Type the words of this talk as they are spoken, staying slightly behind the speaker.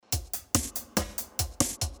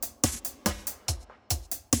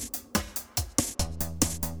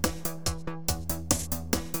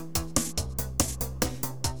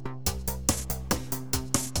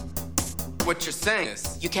what you're saying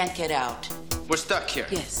is... You can't get out. We're stuck here.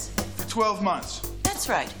 Yes. For 12 months. That's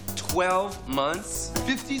right. 12 months?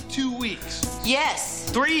 52 weeks.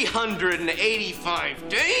 Yes. 385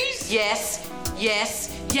 days? Yes.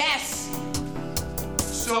 Yes. Yes.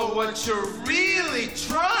 So what you're really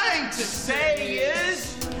trying to say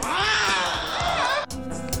is...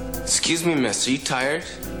 Excuse me, miss. Are you tired?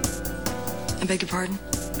 I beg your pardon?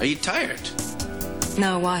 Are you tired?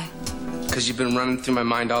 No, why? Because you've been running through my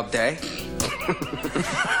mind all day?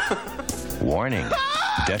 Warning.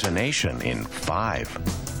 Detonation in 5,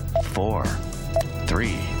 4, 3,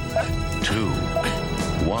 2,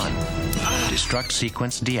 1. Destruct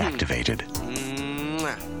sequence deactivated.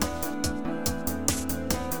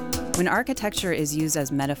 When architecture is used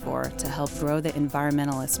as metaphor to help grow the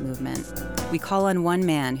environmentalist movement, we call on one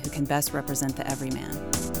man who can best represent the everyman.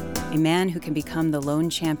 A man who can become the lone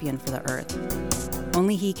champion for the earth.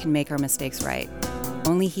 Only he can make our mistakes right.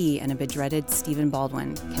 Only he and a bedreaded Stephen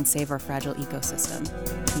Baldwin can save our fragile ecosystem.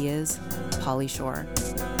 He is Pauly Shore.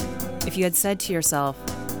 If you had said to yourself,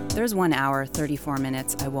 there's 1 hour, 34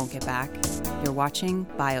 minutes I won't get back, you're watching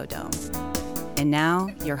Bio-Dome. And now,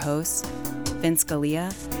 your hosts, Vince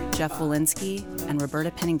Scalia, Jeff Walensky, and Roberta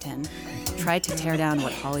Pennington tried to tear down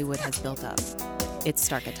what Hollywood has built up. It's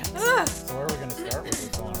starchitects. So where are we going to start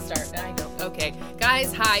with this one? I know. Okay.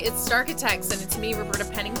 Guys, hi. It's starchitects, and it's me, Roberta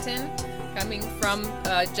Pennington, coming from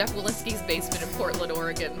Jeff Walensky's basement in Portland,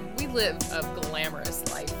 Oregon. We live a glamorous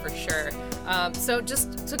life, for sure. So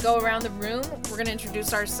just to go around the room, we're going to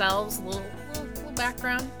introduce ourselves, a little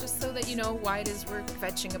background, just so that you know why it is we're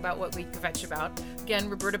kvetching about what we kvetch about. Again,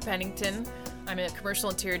 Roberta Pennington. I'm a commercial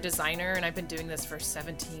interior designer, and I've been doing this for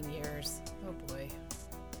 17 years. Oh, boy.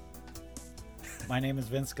 My name is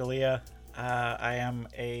Vince Scalia. I am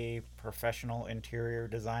a professional interior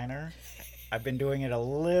designer. I've been doing it a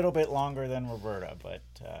little bit longer than Roberta, but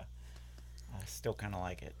I still kind of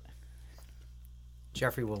like it.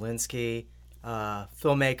 Jeffrey Walensky,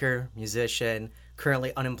 filmmaker, musician,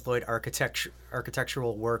 currently unemployed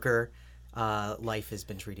architectural worker. Life has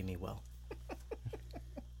been treating me well.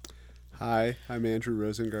 Hi, I'm Andrew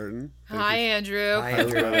Rosengarten. Hi, Andrew. Hi,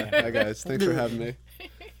 Andrew. Hi, guys. Thanks for having me.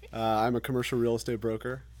 I'm a commercial real estate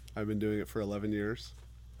broker. I've been doing it for 11 years.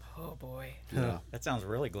 Oh, boy. Yeah. That sounds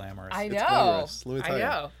really glamorous. I know. It's glamorous. Let me tell I you.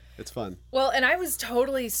 know. It's fun. Well, and I was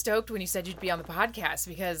totally stoked when you said you'd be on the podcast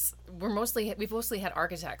because we've mostly had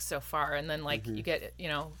architects so far, and then you get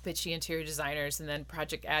bitchy interior designers and then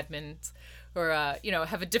project admins, or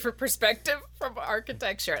have a different perspective from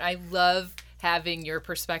architecture. And I love having your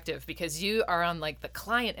perspective because you are on the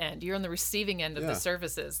client end, you're on the receiving end of the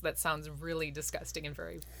services. That sounds really disgusting and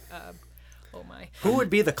very, oh my. Who would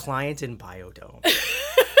be the client in Bio-Dome?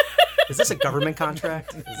 Is this a government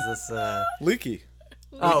contract? Is this Leaky.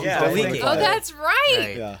 Oh, yeah, Leaky. Oh, that's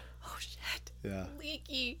right. Yeah. Oh shit. Yeah.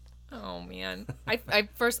 Leaky. Oh man. I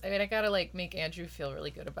gotta make Andrew feel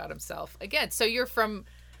really good about himself. Again, so you're from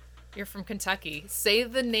Kentucky. Say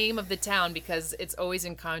the name of the town because it's always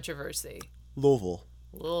in controversy. Louisville.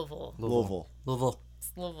 It's Louisville.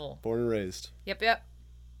 Born and raised. Yep.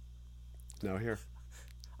 Now here.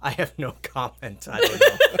 I have no comment. I don't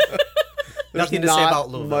know. Nothing to say about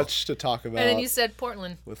Louisville. Much to talk about. And then you said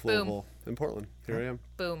Portland. With Boom. Louisville and Portland. Here I am.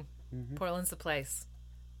 Boom. Portland's the place.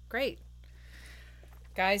 Great.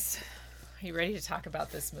 Guys, are you ready to talk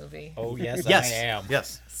about this movie? Oh, yes, Yes. I am.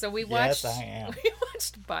 Yes. So we watched. Yes, I am. We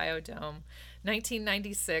watched Bio-Dome,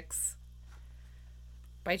 1996,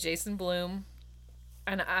 by Jason Blum,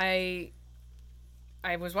 and I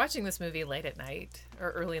was watching this movie late at night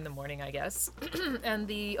or early in the morning, I guess, and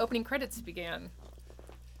the opening credits began.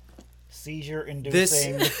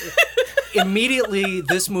 Seizure-inducing. Immediately,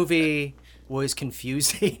 this movie was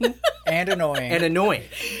confusing and annoying.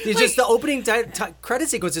 It's just the opening credit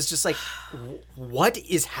sequence is just what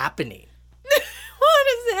is happening? What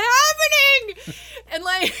is happening? And oh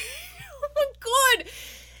my god,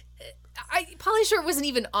 Pauly Shore wasn't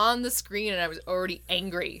even on the screen, and I was already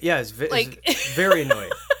angry. Yeah, it's very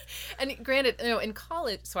annoying. And granted, in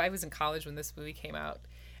college, so I was in college when this movie came out,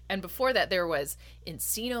 and before that, there was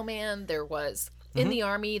Encino Man, there was In the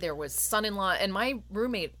Army, there was Son-in-Law, and my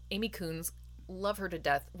roommate Amy Coons, love her to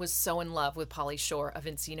death, was so in love with Pauly Shore of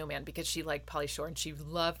Encino Man because she liked Pauly Shore and she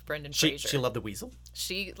loved Brendan Fraser. She loved the Weasel.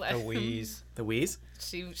 The Wheeze. The Wheeze.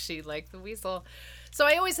 She liked the Weasel. So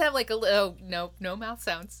I always have no mouth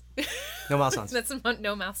sounds. No mouth sounds. That's a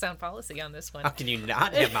no mouth sound policy on this one. How can you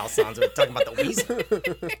not have mouth sounds when we're talking about the Weasel?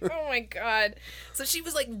 Oh my god. So she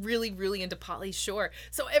was really, really into Pauly Shore.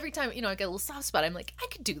 So every time, I get a little soft spot, I'm like, I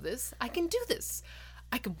could do this. I can do this.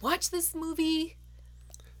 I can watch this movie.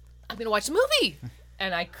 I'm going to watch the movie.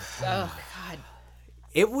 And oh god.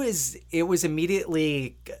 It was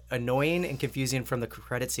immediately annoying and confusing from the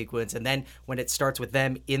credit sequence, and then when it starts with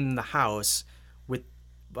them in the house with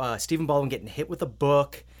Stephen Baldwin getting hit with a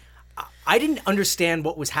book, I didn't understand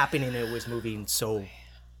what was happening. It was moving so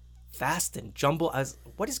fast and jumbled.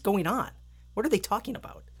 What is going on? What are they talking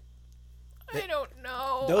about? I don't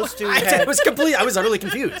know. Those two I was utterly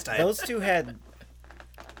confused. Those two had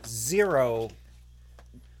zero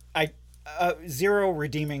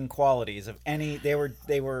redeeming qualities of any. They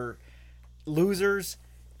were losers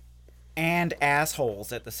and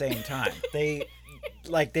assholes at the same time.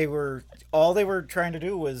 All they were trying to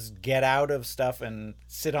do was get out of stuff and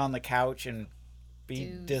sit on the couch and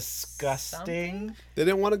be disgusting. Something? They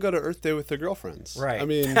didn't want to go to Earth Day with their girlfriends. Right. I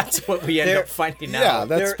mean, That's what we end up finding out. Yeah,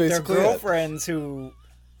 that's they're basically girlfriends who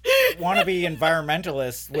want to be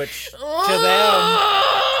environmentalists, which to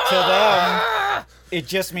them, it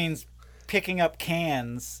just means picking up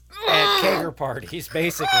cans at kegger parties,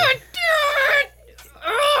 basically.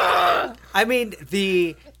 I mean,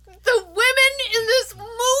 the women in this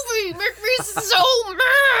movie make me so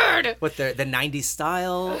mad. what the 90s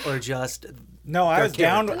style or just No, I was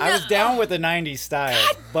down with the 90s style,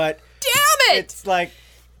 but Damn it! it's like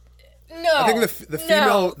No. I think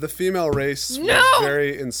the female race was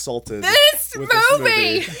very insulted. This with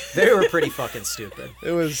movie! This they were pretty fucking stupid.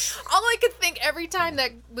 It was All I could think every time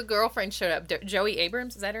that the girlfriend showed up, Joey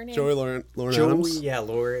Abrams, is that her name? Lauren Adams.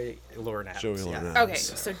 Lauren Adams. Joey Lauren yeah.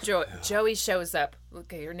 Adams. Okay, so Joey shows up.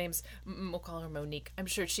 Okay, her name's, we'll call her Monique. I'm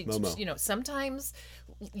sure Momo. Sometimes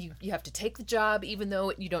you have to take the job even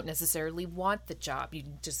though you don't necessarily want the job. You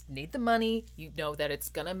just need the money. You know that it's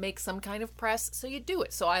going to make some kind of press, so you do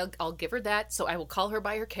it. So I'll give her that. So I will call her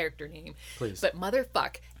by her character name. Please. But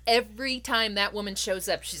motherfuck, every time that woman shows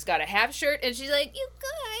up, she's got a half shirt and she's like, you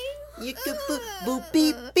guys. You could boop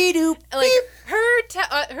beep beep doop. Like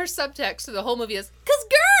her subtext to the whole movie is, 'cause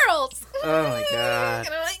girls. Oh my god.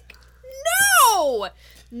 And I'm like,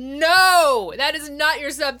 no, that is not your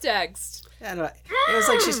subtext. Yeah, no, it was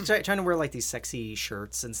like she's trying to wear like these sexy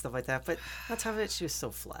shirts and stuff like that, but on top of it, she was so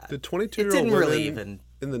flat. Did 22-year-old didn't women really even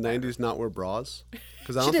in the 90s not wear bras?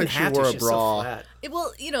 Because I She don't didn't think she have to, wore a she was so bra. flat.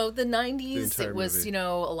 Well, the 90s, entire it was, movie. a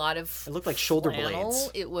lot of It looked like shoulder flannel. blades.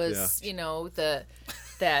 It was,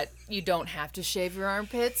 that you don't have to shave your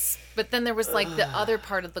armpits. But then there was like the other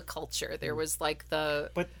part of the culture. There was like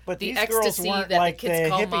the but the these ecstasy girls weren't that like the kids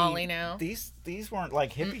call hippie, Molly now. These weren't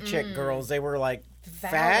like hippie chick girls. They were like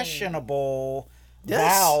Valley. fashionable Yes.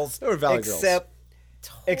 Vals. They were Valley girls.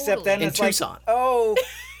 Except then In it's Tucson. like, oh,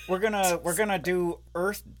 we're gonna do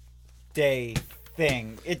Earth Day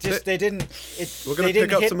thing. It just they didn't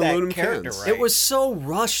pick up hit some that aluminum character cans. right. It was so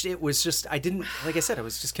rushed. It was just I said, I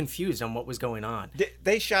was just confused on what was going on.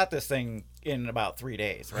 They shot this thing in about 3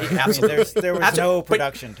 days, right? Absolutely. I mean, there was Absolutely. no But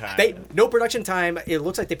production time. No production time. It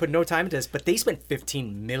looks like they put no time into this, but they spent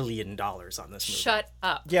 $15 million on this movie. Shut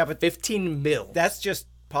up. yeah, but 15 mil. that's just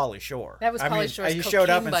Pauly Shore. That was I Pauly mean, Shore's he showed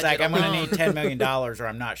up cocaine and said, budget "I'm going to alone." need $10 million, or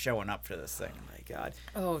I'm not showing up for this thing." Oh my god.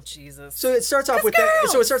 Oh, Jesus. So it starts off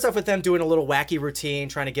with them doing a little wacky routine,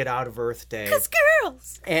 trying to get out of Earth Day. 'Cause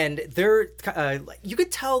girls. And they're you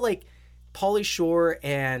could tell like Pauly Shore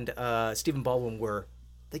and Stephen Baldwin were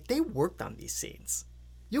like they worked on these scenes.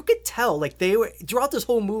 You could tell like they were throughout this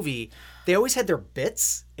whole movie. They always had their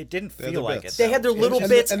bits. It didn't They had feel their like bits. it. They had their little And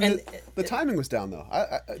bits, the timing was down though.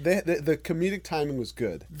 The comedic timing was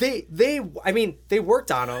good. They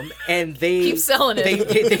worked on them and they Keep selling it.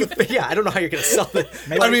 They yeah, I don't know how you're gonna sell it.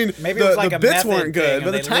 Maybe it was like the a bits method weren't good, thing, but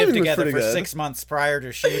and the they timing lived was together pretty for good. 6 months prior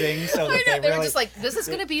to shooting, so that I know, they were really. just like, this is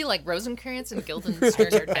going to be like Rosenkrantz and Guildenstern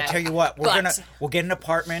are dead. I tell you what, But- we'll get an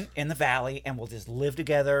apartment in the valley and we'll just live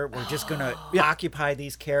together. We're just gonna occupy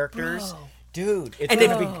these characters, dude. It's And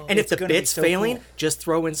gonna if, be, and if it's the gonna be bit's so failing, cool. just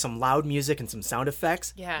throw in some loud music and some sound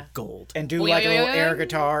effects. Yeah. Gold. and do Oy, like a oy, little oy, air oy.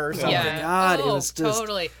 guitar or something. Yeah. God, it was just-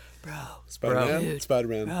 totally.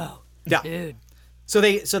 Spider-Man. Yeah. Dude. So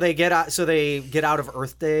they get out of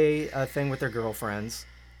Earth Day thing with their girlfriends,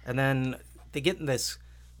 and then they get in this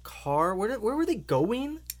car. Where were they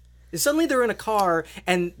going? Suddenly they're in a car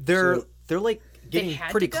and they're like getting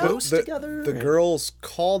had pretty to go? close together. The girls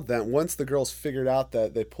called them once the girls figured out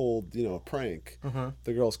that they pulled, a prank.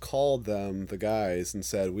 The girls called them, the guys, and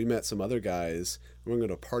said, "We met some other guys. We're going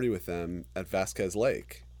to party with them at Vasquez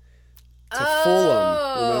Lake to fool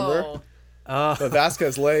them." Remember? But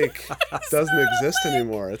Vasquez Lake doesn't exist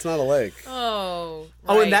anymore. It's not a lake. Oh.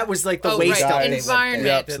 Oh, right. and that was like the Oh, waste right. of it. Environment.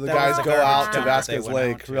 Yep. So the That guys was go garbage out to dump that they Vasquez went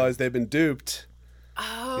Lake, out to. realize they've been duped.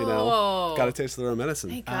 Oh. Got to taste their own medicine.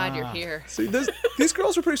 Thank God you're here. See, these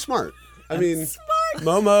girls are pretty smart. I mean,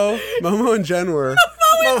 Momo and Jen were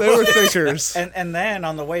thinkers. And then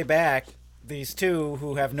on the way back, these two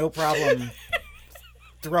who have no problem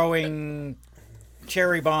throwing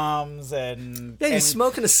cherry bombs and he's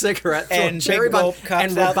smoking a cigarette, and cherry Big Gulp bomb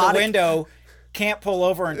comes and out the robotic window. Can't pull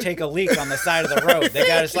over and take a leak on the side of the road. They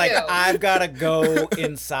got it's like I've got to go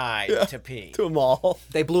inside to pee. To a mall.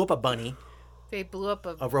 They blew up a bunny. They blew up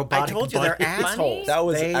a robotic. I told you bunny. they're assholes. That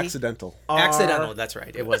was They accidental. Accidental. That's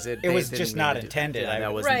right. It was. It was just not intended. Yeah,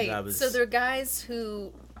 that was right. That was, So they're guys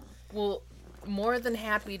who will more than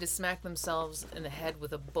happy to smack themselves in the head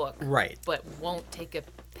with a book, right? But won't take a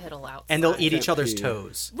pedal out. And they'll eat each other's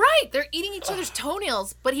toes. Right. They're eating each other's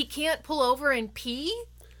toenails, but he can't pull over and pee.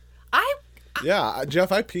 Yeah,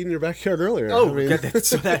 Jeff, I peed in your backyard earlier. Oh, I mean,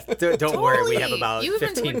 so don't worry. We have about You've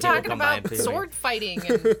 15 been people talking come by about and pee. sword fighting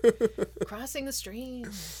and crossing the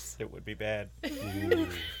streams. It would be bad.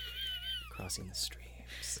 Crossing the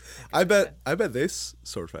streams. I bet they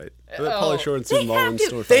sword fight. I bet Pauly Shore and Stephen Baldwin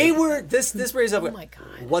sword fight. They were this brings up. Oh my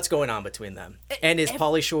God. What's going on between them? And is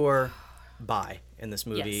Pauly Shore bi in this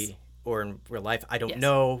movie Yes. or in real life? I don't Yes.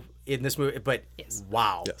 know in this movie, but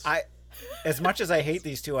wow. Yes. As much as I hate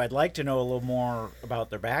these two, I'd like to know a little more about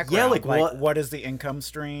their background. Yeah, like what is the income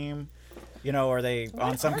stream? You know, are they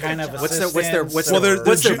on some kind of what's their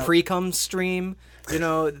assistance? pre-cum stream? You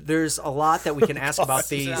know, there's a lot that we can ask about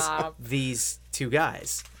these two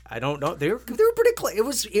guys. I don't know. They were pretty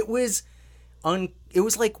close. It was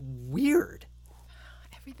like weird.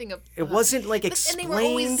 Everything. It wasn't like explained. And they were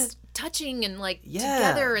always touching and like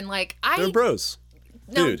together and like They're bros.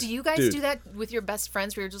 No, Dude, do you guys do that with your best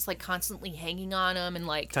friends where you're just like constantly hanging on them and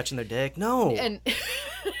like touching their dick? No. And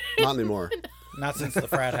not anymore. Not since the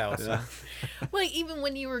frat house. Yeah. Well, even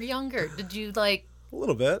when you were younger, did you like a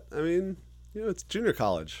little bit? I mean, it's junior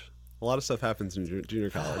college. A lot of stuff happens in junior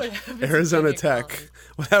college. What happens Arizona in junior Tech. college?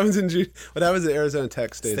 What happens at Arizona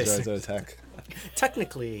Tech stays at Arizona Tech.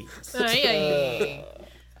 Technically. So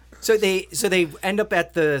they end up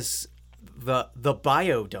at the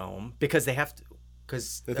Bio-Dome because they have to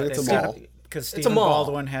because they think it's a mall. Because Stephen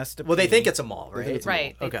Baldwin has to. Well, they think it's a mall, right?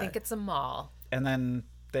 Right. They think it's a mall. And then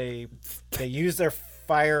they use their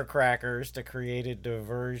firecrackers to create a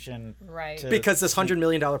diversion. Right. Because this $100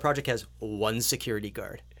 million project has one security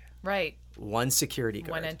guard. Right. One security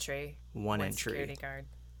guard. One entry. One entry. Security guard.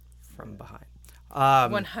 From behind.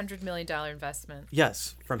 $100 million investment.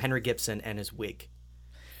 Yes, from Henry Gibson and his wig.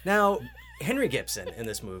 Now, Henry Gibson in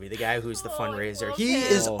this movie, the guy who's the fundraiser, he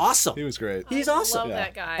is awesome. He was great. He's awesome. I love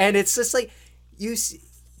that guy. And it's just like if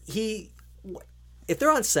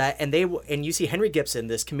they're on set and you see Henry Gibson,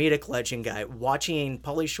 this comedic legend guy, watching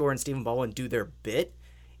Pauly Shore and Stephen Baldwin do their bit,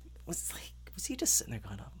 was he just sitting there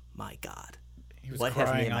going, "Oh my God." He was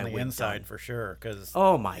crying on the inside done? for sure. Because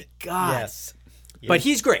oh my God. Yes. But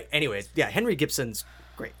he's great. Anyways, yeah, Henry Gibson's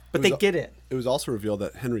great. But they get in. It was also revealed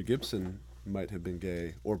that Henry Gibson might have been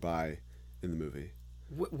gay or bi in the movie.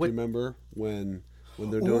 Do you remember when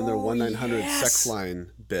they're doing their 1-900 sex line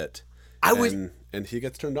bit? And he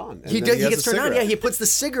gets turned on. He gets turned on. Yeah, he puts the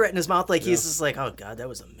cigarette in his mouth he's just like, oh God, that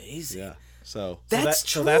was amazing. Yeah. So that's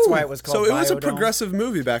true. So that's why it was called. So it was a Bio-Dome? progressive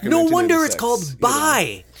movie back in. No wonder it's called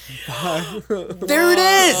Bi. There it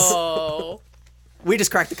is. Oh. We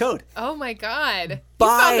just cracked the code. Oh my God. Bi.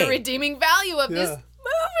 You found the redeeming value of this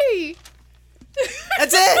movie.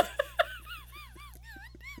 That's it.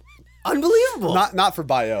 Unbelievable. Not for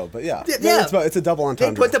bio, but yeah. Yeah. It's a double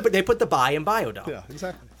entendre. They put the Bi in Bio-Dome. Yeah,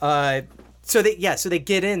 exactly. So they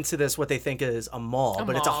get into this what they think is a mall,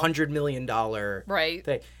 but it's $100 million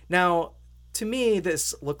thing. Now, to me,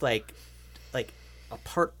 this looked like a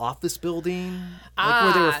part office building,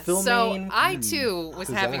 where they were filming. So I too was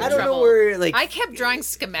having trouble. I don't know where I kept drawing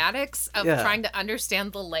schematics of trying to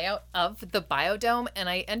understand the layout of the Bio-Dome, and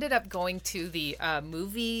I ended up going to the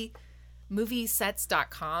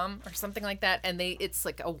moviesets.com or something like that, and it's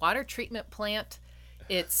like a water treatment plant.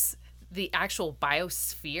 It's the actual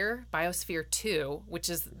Biosphere 2, which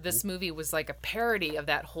is this movie was like a parody of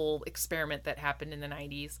that whole experiment that happened in the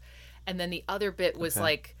 90s. And then the other bit was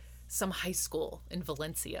like some high school in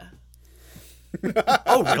Valencia.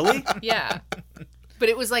 Oh, really? Yeah. But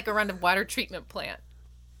it was like around a water treatment plant.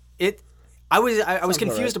 I was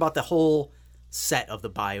confused about the whole set of the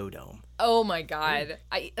Bio-Dome. Oh my God.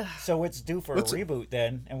 So it's due for a reboot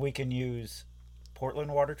then, and we can use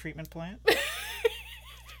Portland water treatment plant?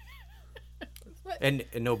 And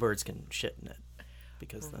no birds can shit in it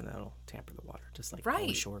because then that'll tamper the water, just like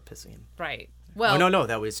Pauly Shore pissing. Right. Well, no,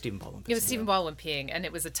 that was Stephen Baldwin pissing. It was Stephen Baldwin peeing, and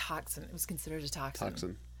it was a toxin. It was considered a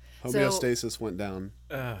toxin. Homeostasis went down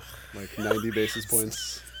like 90 basis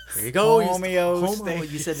points. There you go.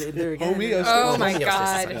 Homeostasis. You said it there again. Homeostasis. Oh my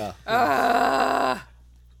God.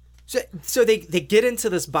 So they get into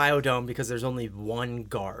this Bio-Dome because there's only one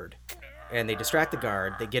guard. and they distract the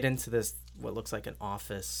guard. They get into this what looks like an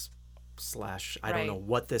office / I don't know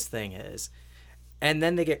what this thing is, and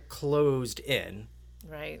then they get closed in.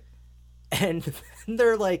 Right. And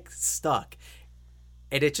they're like stuck,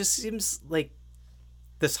 and it just seems like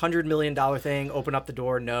this $100 million thing. Open up the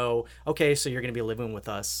door. No, okay, so you're gonna be living with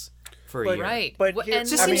us for a year. Right. But And it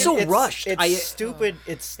just seems so rushed. It's stupid.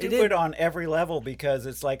 It's stupid on every level because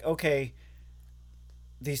it's like, okay,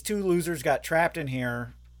 these two losers got trapped in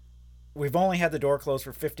here. We've only had the door closed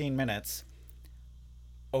for 15 minutes.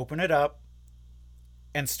 Open it up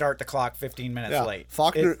and start the clock 15 minutes late.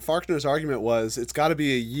 Faulkner's argument was it's got to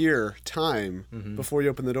be a year time before you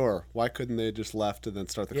open the door. Why couldn't they just left and then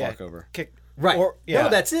start the clock over? Right. No,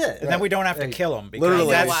 that's it. And then we don't have to kill him. Because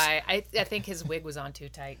Literally. That's why. I think his wig was on too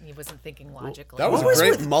tight and he wasn't thinking logically. That was a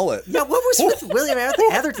great mullet. Yeah, what was with William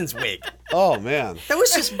Atherton's wig? Oh man, that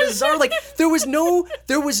was just bizarre. Like there was no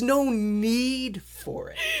need for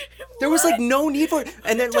it. There was like no need for it.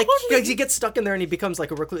 And then like he gets stuck in there and he becomes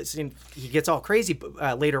like a recluse and he gets all crazy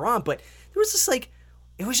later on. But there was just like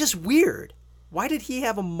it was just weird. Why did he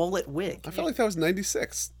have a mullet wig? I felt like that was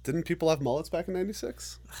 96. Didn't people have mullets back in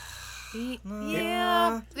 96?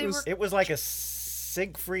 Yeah, it was like a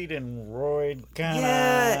Siegfried and Roy kind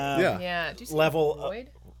of yeah. Did you say level. Royd?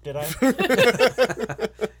 Did I?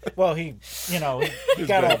 Well, he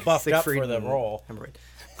got all buffed up for the role.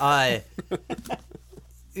 But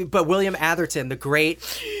William Atherton, the great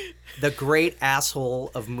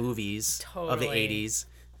asshole of movies of the 80s.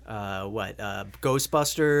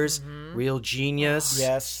 Ghostbusters, Real Genius,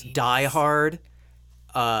 yes, Die Hard.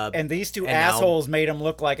 And these two assholes made him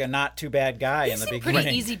look like a not too bad guy in the beginning.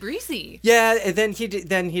 Pretty easy breezy. Yeah, and then he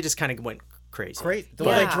just kind of went crazy.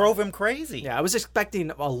 They drove him crazy. Yeah, I was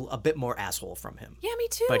expecting a bit more asshole from him. Yeah, me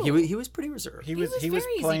too. But he was pretty reserved. He was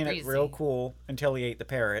playing it real cool until he ate the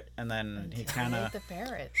parrot, and then he kind of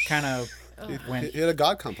went. He had a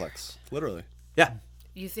god complex, literally. Yeah.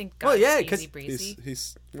 You think? God's easy breezy?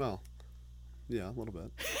 He's yeah, a little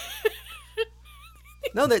bit.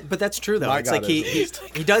 No, but that's true though. It's like he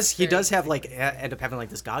does have like end up having like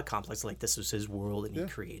this god complex, like this was his world and he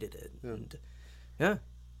created it. Yeah. And, yeah.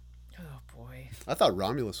 Oh boy. I thought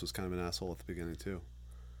Romulus was kind of an asshole at the beginning too.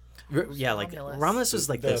 Yeah, like Romulus was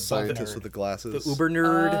like the scientist with the glasses, the uber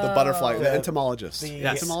nerd, the butterfly, the entomologist,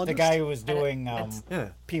 the guy who was doing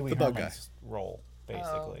Pee Wee bug Herman's role,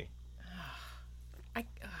 basically.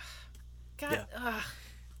 God.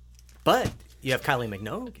 But you have Kylie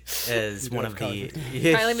Minogue as one of the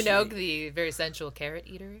Kylie Minogue, the very sensual carrot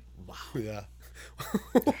eater. Wow. Yeah.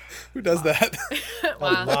 Who does that?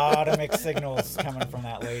 Wow. A lot of mixed signals coming from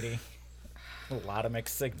that lady. A lot of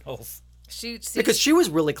mixed signals. Because she was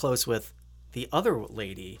really close with the other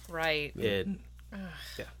lady. Right. Yeah.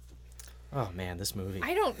 Oh man, this movie.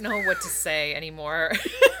 I don't know what to say anymore.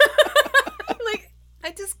 I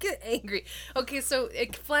just get angry. Okay, so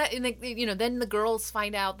then the girls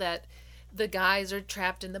find out that the guys are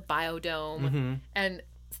trapped in the Bio-Dome, and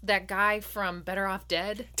that guy from Better Off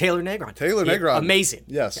Dead, Taylor Negron, amazing.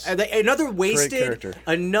 Yes, another wasted, great character.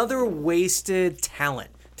 Another wasted talent.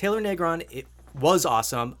 Taylor Negron, it was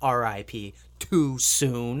awesome. R.I.P. Too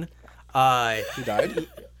soon. He died.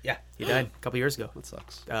 Yeah, he died a couple years ago. That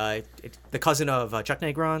sucks. The cousin of Chuck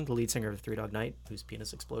Negron, the lead singer of Three Dog Night, whose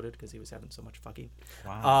penis exploded because he was having so much fucking.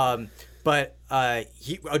 Wow. But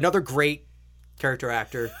another great character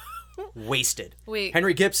actor, wasted. Wait.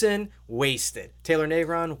 Henry Gibson, wasted. Taylor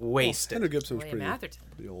Negron, wasted. Henry Gibson was William Atherton.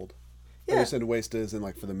 pretty old. Yeah. You said wasted as in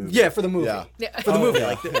like for the movie. Yeah, for the movie. Yeah. For the movie.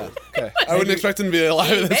 Yeah. Okay. I wouldn't expect him to be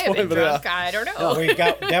alive at this point, but drunk. I don't know. We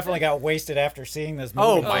definitely got wasted after seeing this movie.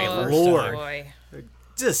 Oh my lord. Boy.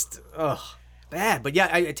 Just bad. But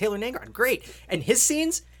yeah, Taylor Negron, great. And his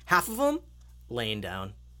scenes, half of them, laying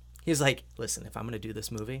down. He's like, listen, if I'm going to do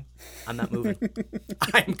this movie, I'm not moving.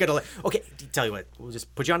 I'm going to okay, tell you what, we'll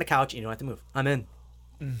just put you on the couch and you don't have to move. I'm in.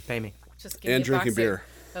 Pay me. Just give and me a drinking box beer.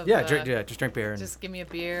 Just drink beer. And, just give me a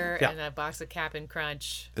beer and a box of Cap'n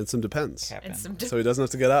Crunch. And some Depends. So he doesn't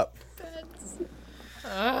have to get up.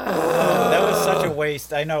 That was such a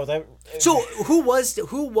waste. I know that. So who was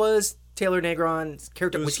Taylor Negron's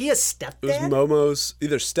character? Was he a stepdad? It was Momo's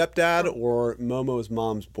either stepdad or Momo's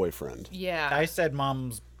mom's boyfriend. Yeah. I said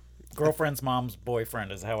girlfriend's mom's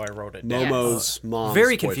boyfriend is how I wrote it. Momo's mom's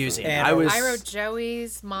Very boyfriend. confusing. And I wrote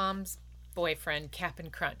Joey's mom's boyfriend,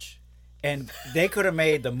 Cap'n Crunch. And they could have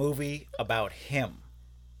made the movie about him.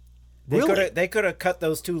 They could have cut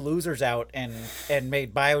those two losers out and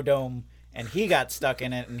made Bio-Dome, and he got stuck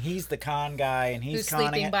in it, and he's the con guy, and he's Who's conning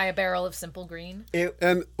sleeping it. by a barrel of Simple Green. The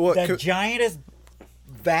giantest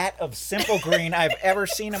vat of simple green I've ever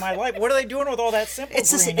seen in my life. What are they doing with all that simple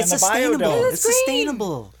green in the sustainable. Bio-Dome? It's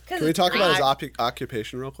sustainable. Can we talk about his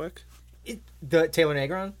occupation real quick? The Taylor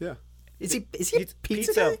Negron? Yeah. Is he a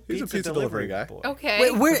pizza guy? He's a pizza delivery guy. boy.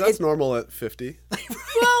 Okay. That's normal at 50.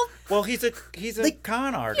 Well, he's a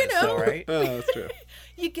con artist, though, right? Oh, that's true.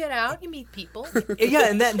 You get out, you meet people. Yeah,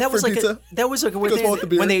 and that was For like pizza? that was like a weird Goes well thing.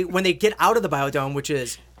 with the beer. When they get out of the Bio-Dome, which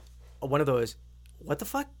is one of those, what the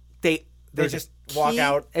fuck? They just walk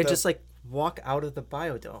out and the- just like walk out of the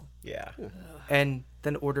Bio-Dome Yeah. and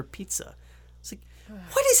then order pizza. It's like,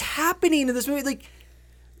 what is happening in this movie? Like,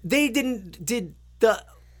 they did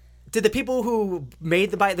the people who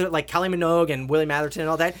made the Bio-Dome, like Kylie Minogue and William Atherton and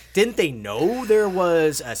all that, didn't they know there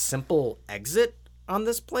was a simple exit on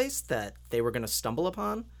this place that they were going to stumble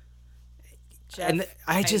upon? Jeff, And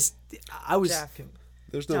I was. Jeff,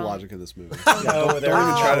 There's no logic in this movie. No, Don't even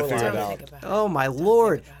try to figure it don't out. think about it. Oh my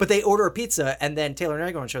lord! But they order a pizza, and then Taylor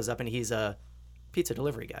Negron shows up, and he's a pizza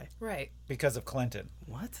delivery guy. Right. Because of Clinton.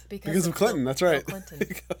 What? Because of Clinton, that's right. Bill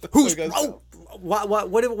Clinton. Who's? Oh,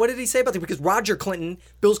 what did he say about it? Because Roger Clinton,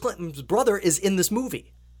 Bill Clinton's brother, is in this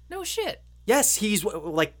movie. No shit. Yes, he's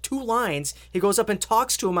like 2 lines. He goes up and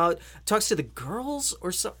talks to the girls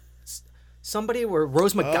or somebody, or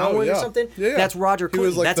Rose McGowan or something. Yeah. That's Roger He Clinton.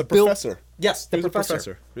 was like That's the Bill. professor. Yes, the He was a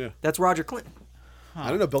professor. Yeah. That's Roger Clinton. I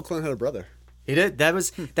don't know. Bill Clinton had a brother. He did. That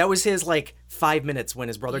was his like 5 minutes when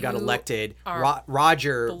his brother got You elected. are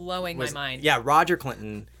Roger blowing my mind. Yeah, Roger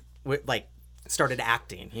Clinton started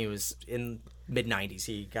acting. He was in mid-90s.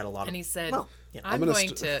 He got a lot of. And he said, well, yeah. I'm going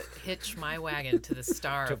to hitch my wagon to the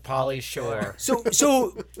star To of Pauly Shore.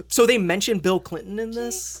 So they mentioned Bill Clinton in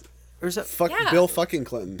this, or is that Yeah. Bill fucking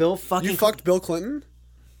Clinton. Bill fucking You fucked Bill Clinton?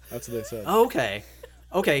 That's what they said. Oh,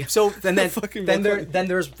 okay. So then Fucking then Bill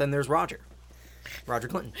there's Roger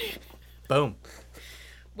Clinton. Boom.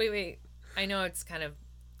 Wait. I know it's kind of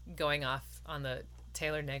going off on the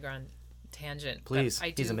Taylor Negron tangent. but Please,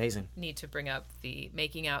 I he's do amazing. need to bring up the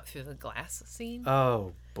making out through the glass scene.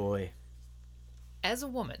 Oh boy. As a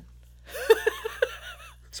woman,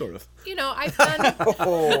 Sort of. you know, I've done.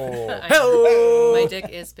 Oh. My dick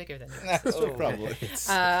is bigger than yours. Probably. It's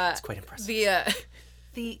quite impressive.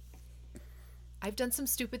 The I've done some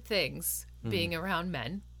stupid things being around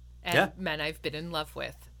men and Yeah. men I've been in love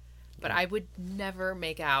with, but I would never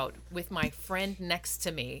make out with my friend next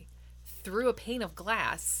to me through a pane of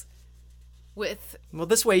glass with. Well,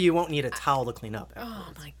 this way you won't need a towel to clean up.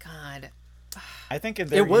 Oh my god. I think in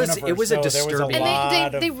their It was universe, a though, there was a disturbing- And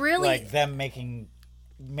lot they of really- like them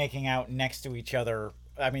making out next to each other.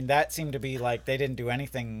 I mean, that seemed to be like they didn't do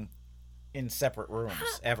anything in separate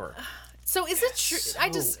rooms ever. So is it true? I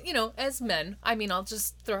just, as men, I mean, I'll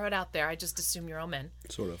just throw it out there. I just assume you're all men.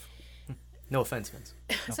 Sort of. No offense, Vince.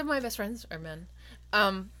 Some of my best friends are men.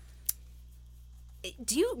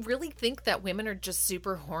 Do you really think that women are just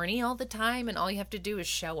super horny all the time and all you have to do is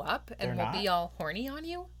show up and They're we'll be not. all horny on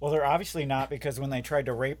you? Well, they're obviously not, because when they tried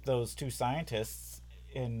to rape those 2 scientists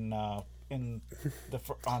on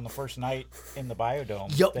the first night in the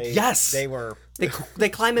Bio-Dome, Yes! they were. They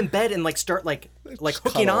climb in bed and start hooking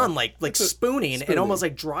cuddle. on like spooning and almost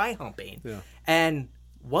like dry humping. Yeah. And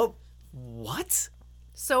what?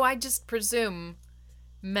 So I just presume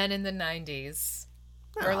men in the 90s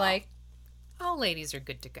are like, all ladies are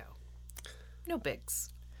good to go. No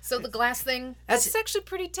bigs. So the glass thing, that's actually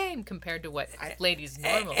pretty tame compared to what ladies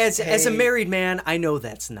normally As a married man, I know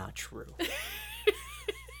that's not true.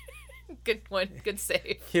 Good one. Good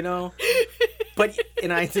save. But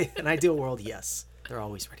in an ideal world, yes, they're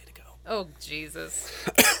always ready to go. Oh, Jesus.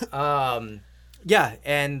 Yeah,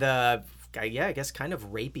 and I guess kind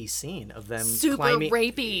of rapey scene of them Super climbing.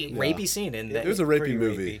 rapey. Rapey scene. And It was a rapey Pretty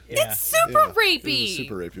movie. rapey, yeah. It's super Yeah. rapey. It was a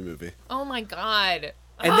super rapey movie. Oh, my God.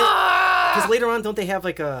 And because later on, don't they have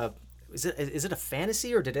like a? Is it a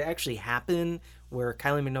fantasy, or did it actually happen where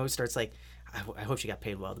Kylie Minogue starts like, I hope she got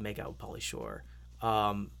paid well to make out with Pauly Shore.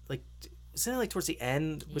 Isn't it like towards the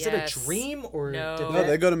end? Was it a Yes. dream or? No. Did No,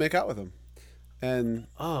 they go to make out with him, and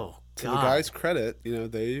Oh to the God! guy's credit,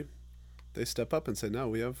 they step up and say, "No,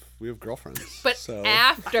 we have girlfriends." But so,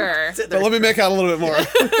 after, but let me make out a little bit more.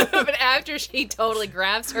 but after she totally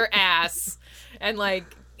grabs her ass and like,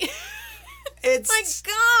 It's my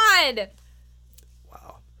God.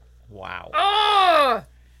 Wow. Oh.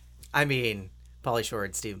 I mean, Pauly Shore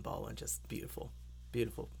and Stephen Baldwin, just beautiful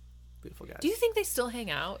guys. Do you think they still hang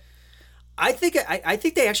out? I think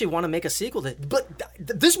they actually want to make a sequel to, but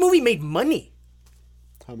this movie made money.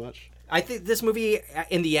 How much? I think this movie,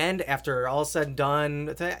 in the end, after all said and done,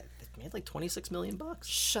 it made like $26 million.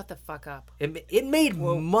 Shut the fuck up. It made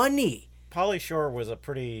money. Pauly Shore was a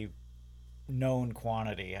pretty known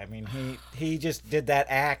quantity. I mean, he just did that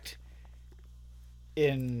act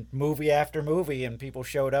in movie after movie, and people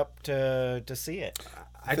showed up to see it.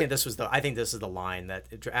 I think this is the line that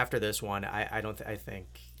after this one, I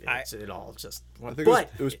think it all just. I think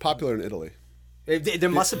it was popular in Italy. There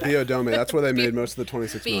must have been Bio-Dome. That's where they made most of the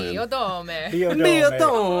 26 million. Bio-Dome.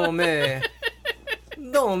 Bio-Dome.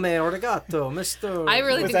 Doe-May, Orgato, Mr. I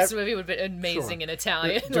really think this movie would be amazing in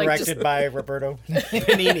Italian. Directed by Roberto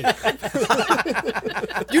Benigni.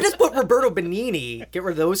 You just put Roberto Benigni, get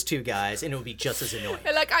rid of those two guys, and it would be just as annoying.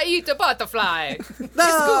 Like, I eat a butterfly. It's good,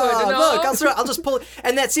 Look, I'll just pull it.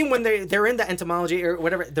 And that scene when they're in the entomology or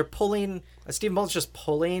whatever, they're pulling, Stephen Baldwin's just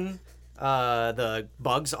pulling the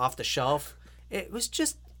bugs off the shelf. It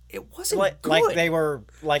wasn't good. Like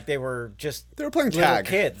they were playing tag.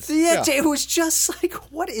 Kids. Yeah, it was just like,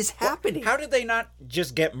 what is happening? How did they not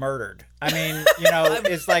just get murdered? I mean,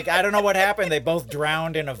 it's like, I don't know what happened. They both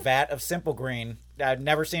drowned in a vat of Simple Green. I've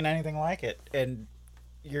never seen anything like it, and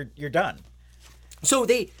you're done. So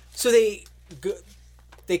they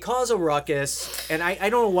cause a ruckus, and I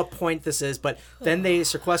don't know what point this is, but then they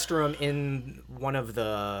sequester him in one of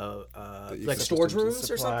the storage rooms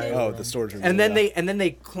or something. Oh, the storage rooms. And then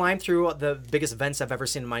they climb through the biggest vents I've ever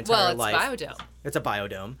seen in my entire life. Well, it's Bio-Dome. It's a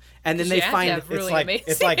Bio-Dome, and then they find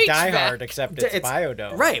it's like Die Hard, except it's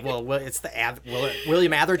Bio-Dome. Right. Well, it's the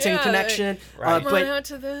William Atherton connection. Right.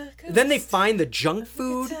 But then they find the junk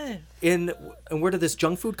food and where did this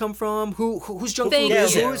junk food come from? Whose junk food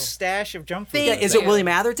is it? Whose stash of junk food? Is it William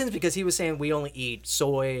Atherton's? Because he was saying we only eat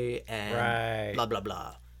soy and blah blah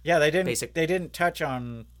blah. Yeah, they didn't touch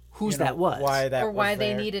on whose that was, why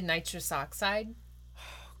they needed nitrous oxide.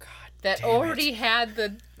 Oh God! That already had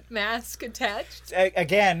the mask attached.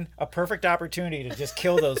 Again, a perfect opportunity to just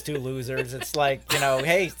kill those two losers. It's like,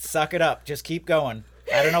 hey, suck it up, just keep going.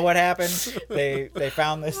 I don't know what happened. They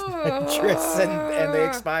found this nitrous and they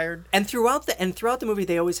expired. And throughout the movie,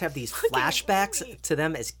 they always have these flashbacks to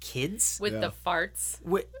them as kids with the farts.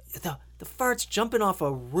 With the farts jumping off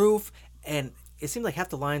a roof, and it seemed like half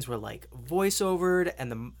the lines were like voiceovered,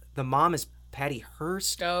 and the mom is Patty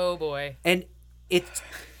Hearst. Oh boy! And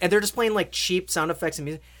they're just playing like cheap sound effects and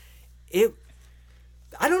music.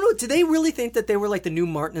 I don't know. Do they really think that they were like the new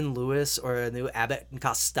Martin and Lewis or a new Abbott and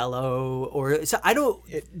Costello? Or so I don't.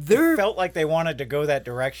 It felt like they wanted to go that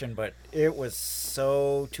direction, but it was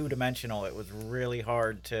so two-dimensional. It was really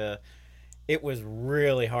hard to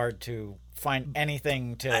find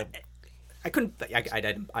anything to. I couldn't. I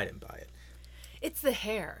didn't buy it. It's the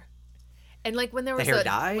hair, and like when there was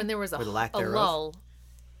a lull.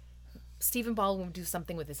 Stephen Baldwin would do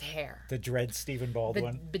something with his hair. The dread Stephen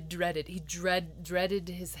Baldwin. Dreaded. He dreaded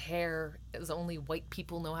his hair. It was only white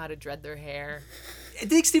people know how to dread their hair. I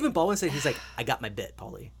think Stephen Baldwin said, he's like, I got my bit,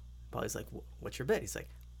 Pauly. Pauly's like, what's your bit? He's like,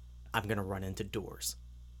 I'm going to run into doors.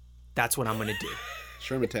 That's what I'm going to do.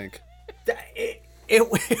 Sherman tank. It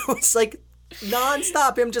was like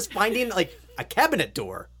nonstop him just finding like a cabinet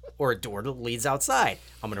door or a door that leads outside.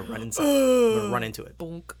 I'm going to run inside. I'm going to run into it.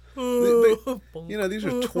 Bonk. These are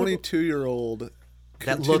 22-year-old,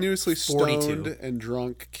 continuously stoned and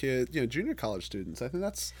drunk kids. Junior college students. I think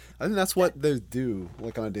that's what they do,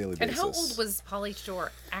 like on a daily basis. And how old was Pauly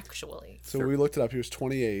Shore actually? So we looked it up. He was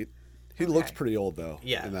 28. He looks pretty old though.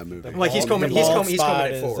 Yeah. In that movie. Like he's combing it forward.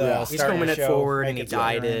 He's combing it forward, and he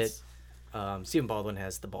dyed it. Stephen Baldwin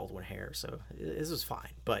has the Baldwin hair, so this was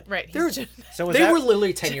fine. But right, they were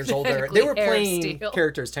literally 10 years older. They were playing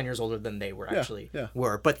characters 10 years older than they were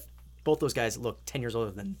were. But both those guys look 10 years older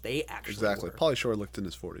than they actually were. Pauly Shore looked in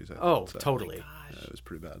his 40s. Totally. Yeah, it was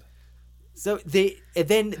pretty bad. So they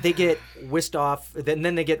get whisked off.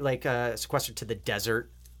 Then they get like sequestered to the desert.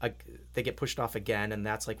 They get pushed off again, and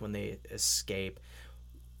that's like when they escape.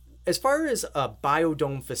 As far as a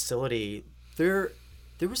Bio-Dome facility, there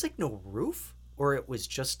was like no roof, or it was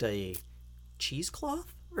just a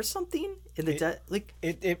cheesecloth or something in the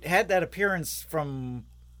it had that appearance from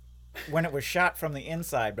when it was shot from the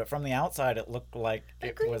inside, but from the outside it looked like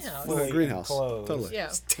it was fully greenhouse. Enclosed. Totally. Yeah.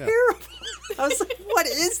 It's terrible. I was like, what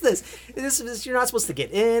is this? You're not supposed to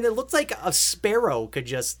get in. It looked like a sparrow could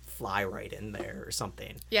just fly right in there or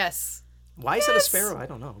something. Yes. Why is it a sparrow? I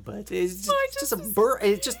don't know, but it's just a bird.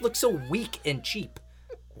 It just looks so weak and cheap.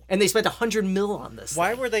 And they spent $100 million on this.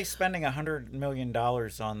 Why were they spending $100 million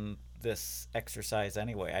on this exercise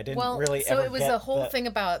anyway? I didn't really so ever it was get a whole thing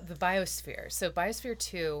about the biosphere. So Biosphere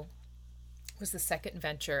 2 was the second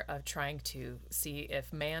venture of trying to see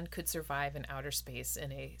if man could survive in outer space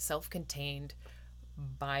in a self-contained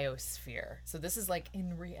biosphere. So this is like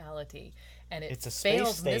in reality, and it's a space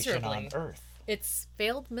failed station miserably. on Earth. It's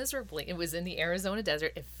failed miserably. It was in the Arizona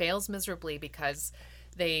desert. It fails miserably because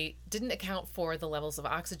they didn't account for the levels of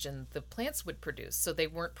oxygen the plants would produce. So they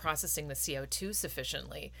weren't processing the CO2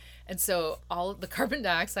 sufficiently. And so all the carbon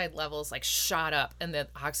dioxide levels like shot up, and the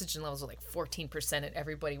oxygen levels were like 14%, and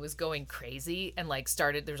everybody was going crazy and like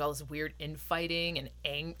there's all this weird infighting and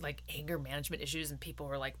anger management issues, and people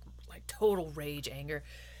were like total rage anger.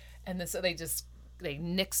 And then so they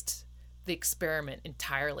nixed the experiment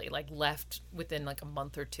entirely, like left within like a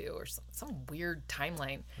month or two or some weird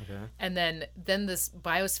timeline. Okay. And then this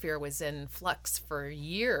biosphere was in flux for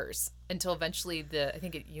years until eventually I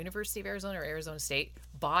think at University of Arizona or Arizona State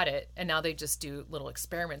bought it, and now they just do little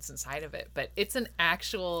experiments inside of it. But it's an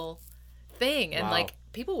actual thing, and like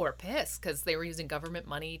people were pissed because they were using government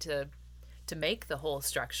money to make the whole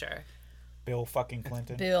structure. Bill fucking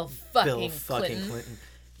Clinton. Bill fucking Clinton.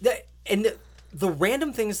 The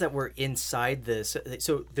random things that were inside this,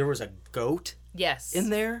 so there was a goat in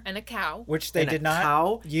there. And a cow. Which they did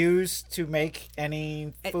not use to make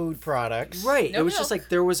any food products. Right. It was just like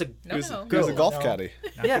there was a goat. It was a golf caddy.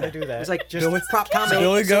 Not going to do that. It was like just prop comedy.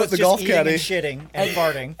 Billy Goat, the golf caddy. And shitting and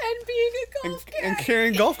farting. And being a golf caddy. And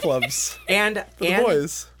carrying golf clubs. For the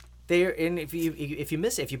boys. If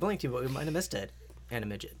you blinked, you might have missed it. And a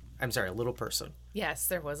midget. I'm sorry, a little person. Yes,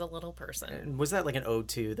 there was a little person. And was that like an ode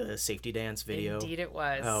to the safety dance video? Indeed it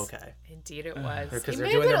was. Oh, okay. Indeed it was. Because they're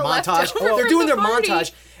doing their montage. They're doing their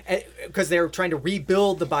montage because they're trying to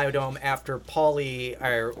rebuild the Bio-Dome after Pauly.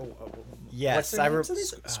 Yes, I remember.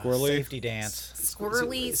 Squirrely. Safety dance.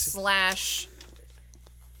 Squirrely slash.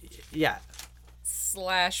 Yeah.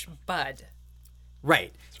 Slash Bud.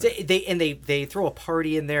 Right. They throw a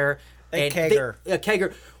party in there. A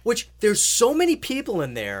kegger. Which there's so many people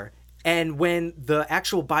in there, and when the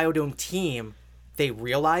actual Bio-Dome team, they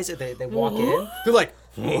realize it, they walk in, they're like,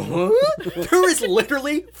 there is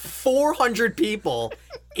literally 400 people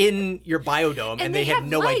in your Bio-Dome, and they had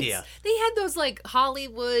no lights. idea. They had those like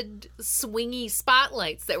Hollywood swingy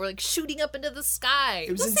spotlights that were like shooting up into the sky.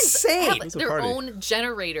 It was insane. Have their own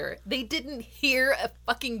generator. They didn't hear a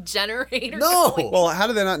fucking generator. No. Going. Well, how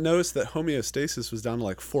did they not notice that homeostasis was down to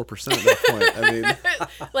like 4% at that point? I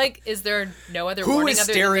mean, like, is there no other who warning is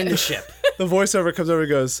other steering than the ship? The voiceover comes over and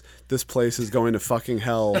goes, "This place is going to fucking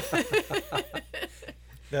hell."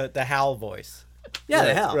 The Hal voice. Yeah,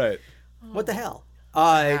 the hell. Right. What the hell?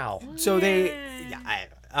 Hal. So they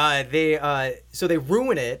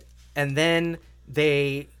ruin it, and then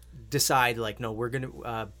they decide like, no, we're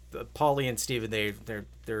gonna. Pauly and Steven,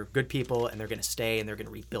 they're good people, and they're gonna stay, and they're gonna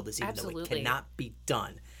rebuild this, even though it cannot be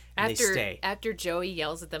done. And they stay. After Joey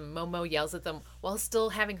yells at them, Momo yells at them while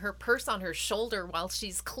still having her purse on her shoulder while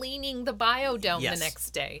she's cleaning the Bio-Dome the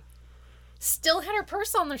next day. Still had her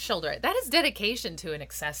purse on their shoulder. That is dedication to an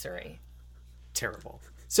accessory. Terrible.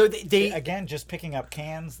 So they again just picking up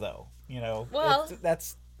cans though. You know, well,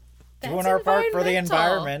 that's doing our part for the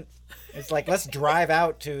environment. It's like, let's drive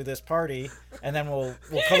out to this party and then we'll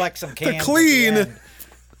collect some cans. To clean.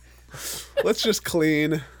 Let's just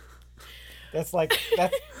clean. That's like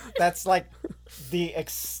the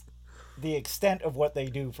extent of what they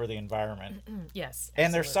do for the environment. Yes.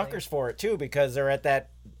 And they're suckers for it too, because they're at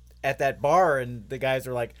that bar and the guys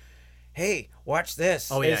are like, "Hey, watch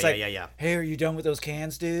this." Oh, and yeah. "Hey, are you done with those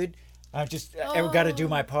cans, dude? I've got to do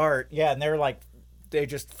my part." Yeah, and they're like, they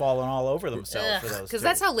just falling all over themselves for those. Because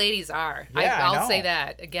that's how ladies are. Yeah, I'll say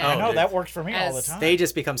that again. I know that works for me all the time. They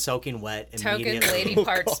just become soaking wet immediately. Token lady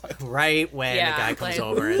parts. Right when the guy comes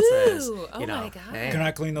over and says, "Oh my God, hey, can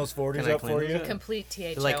I clean those 40s up for you?" Complete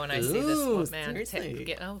THO like, when I see this man.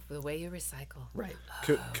 Seriously. The way you recycle. Right.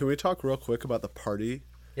 Can we talk real quick about the party?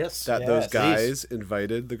 Yes. That those guys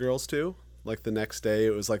invited the girls to? Like the next day,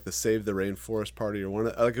 it was like the Save the Rainforest party, or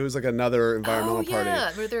it was like another environmental party,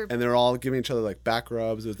 and they're all giving each other like back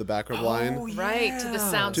rubs. It was the back rub line, yeah. Right, to the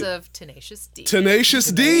sounds of Tenacious D.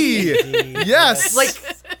 Tenacious D. Yes, like,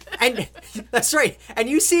 and that's right. And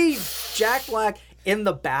you see Jack Black in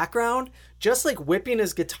the background, just like whipping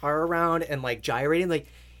his guitar around and like gyrating, like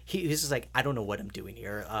he's just like, I don't know what I'm doing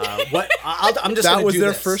here. I'm just. That was do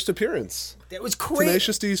their this. first appearance. It was crazy.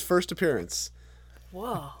 Tenacious D's first appearance.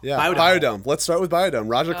 Whoa. Yeah, Bio-Dome. Let's start with Bio-Dome.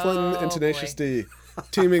 Roger Clinton and Tenacious D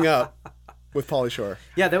teaming up with Pauly Shore.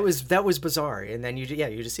 Yeah, that was bizarre. And then you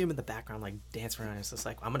just see him in the background like dancing around. It's just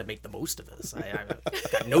like, I'm gonna make the most of this. I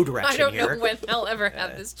got no direction here. I don't know when I'll ever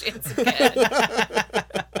have this chance again.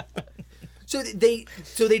 So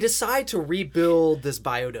they decide to rebuild this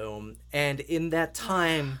Bio-Dome, and in that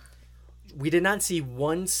time, we did not see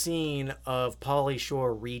one scene of Pauly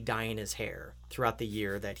Shore re-dyeing his hair throughout the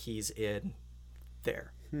year that he's in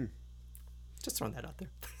there. Just throwing that out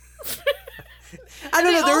there. I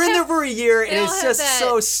don't know. They're in there for a year, and it's just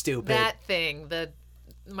so stupid. That thing, the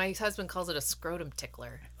my husband calls it a scrotum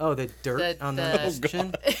tickler. Oh, the dirt on the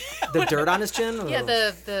chin? Oh, The dirt on his chin? Yeah,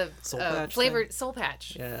 the soul patch flavor thing? soul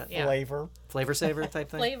patch. Yeah. Flavor saver type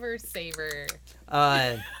thing? Flavor saver.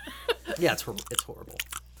 Yeah, it's horrible.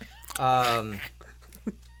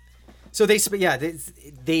 So they God, this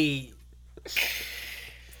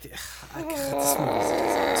movie's a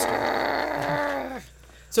disaster.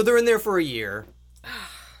 So they're in there for a year.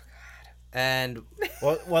 And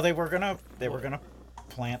well, they were gonna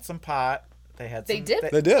plant some pot. They had some,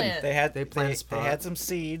 They had some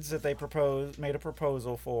seeds that they made a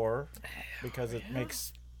proposal for because it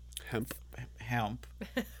makes hemp,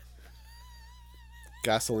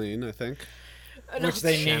 gasoline, I think, which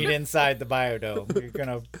they need inside the biodome. You're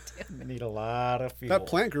gonna need a lot of fuel. That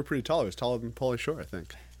plant grew pretty tall. It was taller than Pauly Shore, I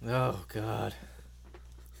think. Oh God.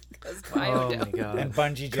 Oh my God. And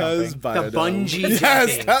bungee jumping. The bungee jumping.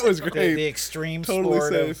 Yes, that was great. The extreme totally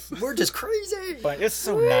sport safe. We're just crazy. But it's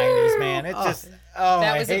so 90s, man. It just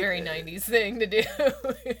that was a very 90s thing to do.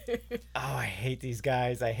 I hate these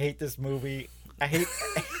guys. I hate this movie. I hate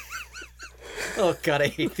Oh God, I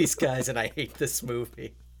hate these guys and I hate this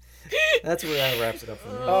movie. That's where that wraps it up for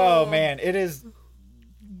me. Oh man, it is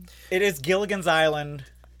Gilligan's Island.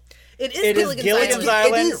 It is Gilligan's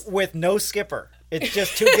Island with no skipper. It's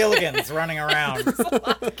just two Gilligans running around. There's a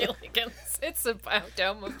lot of Gilligans. It's a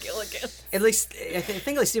biodome of Gilligans. At least I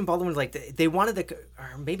think like Stephen Baldwin they wanted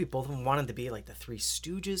or maybe both of them wanted to be like the Three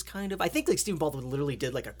Stooges kind of. I think like Stephen Baldwin literally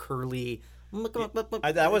did like a curly.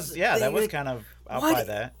 That was kind of out by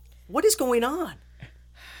that. What is going on?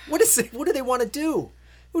 What do they want to do?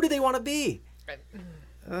 Who do they want to be?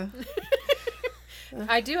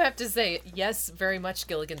 I do have to say, yes, very much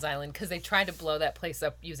Gilligan's Island, because they tried to blow that place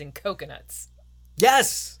up using coconuts.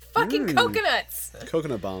 Yes! Fucking coconuts!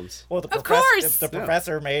 Coconut bombs. Well, of course! The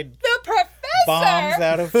professor made the bombs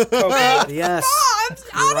out of coconuts. Yes. Bombs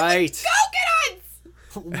out right.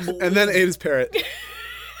 of coconuts! And then ate his parrot.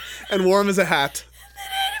 And wore him as a hat. And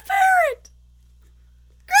then ate a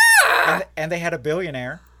parrot! And they had a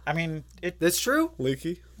billionaire. I mean, that's true.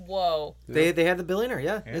 Leaky. Whoa. They had the billionaire,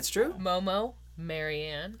 yeah. It's true. Momo,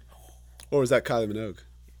 Marianne. Or was that Kylie Minogue?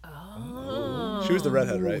 Oh. She was the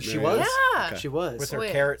redhead, right? She Marianne? was? Yeah. Okay. She was. with her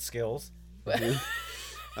carrot skills. I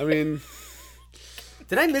mean...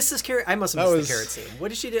 Did I miss this carrot? I must have missed the carrot scene. What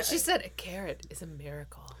did she do? She said a carrot is a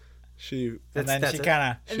miracle. She rubs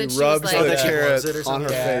the carrot on her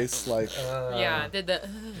face like did the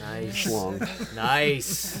nice schlong.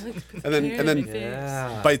 Nice. and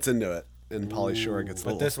then bites into it, and Pauly Shore gets.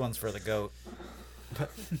 But this one's for the goat.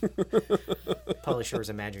 Pauly Shore's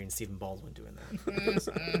imagining Stephen Baldwin doing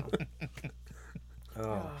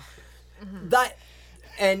that. That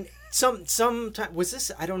and some time was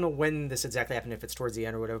this? I don't know when this exactly happened. If it's towards the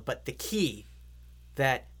end or whatever. But the key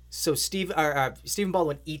that. So Stephen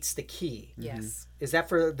Baldwin eats the key. Yes. Is that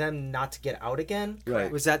for them not to get out again?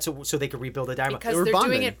 Right. Was that so they could rebuild the diamond? Because they're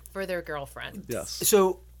doing it for their girlfriend. Yes.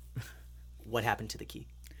 So, what happened to the key?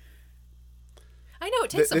 I know it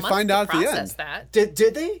takes a month find to out at the process end. that.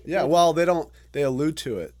 Did they? Yeah. Well, they don't. They allude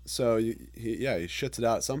to it. So he shits it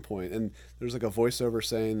out at some point, and there's like a voiceover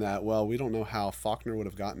saying that. Well, we don't know how Faulkner would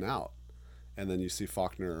have gotten out, and then you see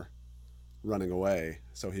Faulkner running away.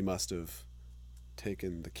 So he must have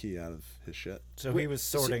taken the key out of his shit. So he was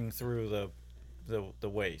sorting through the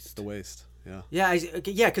waste. The waste, yeah. Yeah,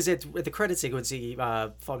 because at the credit sequence,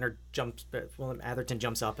 Faulkner jumps, William Atherton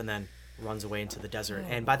jumps up and then runs away into the desert.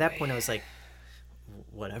 And by that point, I was like,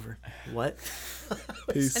 whatever. What?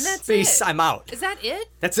 Peace. And that's Peace. it. I'm out. Is that it?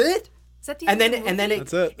 That's it. Is that the and end then of the and then movie?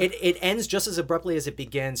 That's it. It ends just as abruptly as it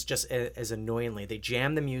begins, just as annoyingly. They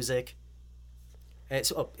jam the music.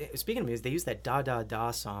 Speaking of music, they use that Da Da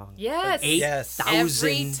Da song. Yes. 8,000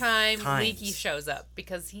 Every time times. Leaky shows up,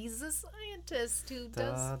 because he's a scientist who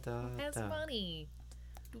has money.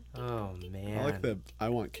 Oh man! I like the "I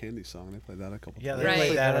Want Candy" song. They played that a couple Yeah, times. they Right.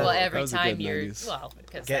 played that. Well, That every was a time good you're 90s.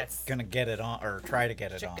 because that's Gonna get it on or try to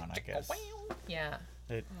get it on, I guess. yeah.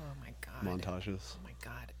 Oh my god. Montages. Oh my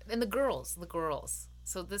god. And the girls.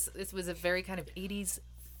 So this was a very kind of 80s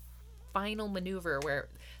final maneuver where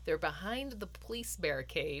they're behind the police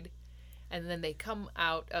barricade and then they come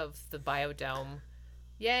out of the biodome.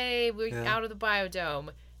 Yay, we're out of the biodome.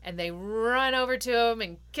 And they run over to him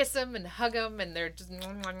and kiss him and hug him and they're just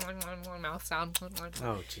mouth sound.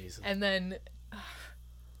 Oh Jesus! And then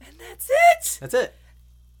and that's it. That's it.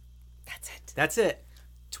 That's it. That's it.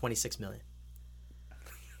 26 million.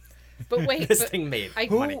 But wait, This thing made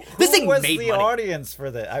money. Who This thing was made the money. audience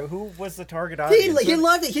for that? Who was the target He audience?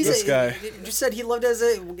 loved it. This guy. He just said he loved it as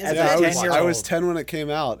a Yeah, kid. I was 10 when it came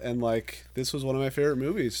out, and like this was one of my favorite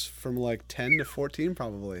movies from like 10 to 14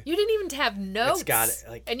 probably. you didn't even have notes. It's got it,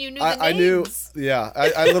 like- and you knew the I knew, names. yeah.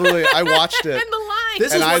 I literally I watched it. And the lines.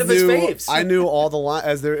 This and is one of his faves. I knew all the lines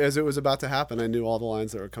as it was about to happen. I knew all the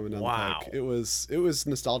lines that were coming down Wow. the pike. It was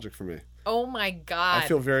nostalgic for me. Oh my God. I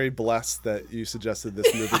feel very blessed that you suggested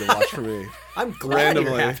this movie to watch for me. I'm glad you're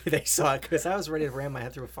Randomly. happy they saw it because I was ready to ram my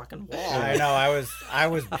head through a fucking wall. I know. I was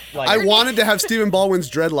like, I wanted to have Stephen Baldwin's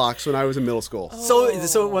dreadlocks when I was in middle school. So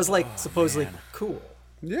it was like supposedly cool.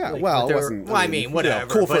 Yeah, Like, well, but it wasn't. Well, I mean, whatever.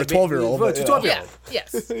 cool for a 12-year-old. But But it's a yeah. 12-year-old.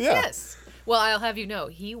 Yes. Yeah. Yes. Well, I'll have you know,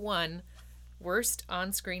 he won Worst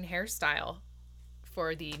On-Screen Hairstyle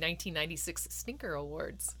for the 1996 Stinker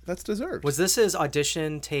Awards. That's deserved. Was this his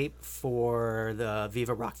audition tape for the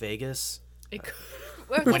Viva Rock Vegas?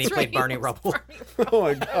 When he played Barney Rubble? Oh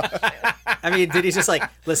my god! I mean, did he just like,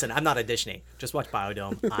 listen, I'm not auditioning. Just watch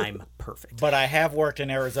Bio-Dome. I'm perfect. but I have worked in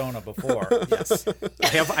Arizona before. Yes.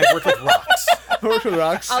 I've worked with rocks. Work with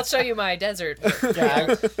rocks. I'll show you my desert.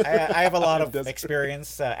 Yeah, I have a lot of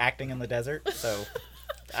experience acting in the desert, so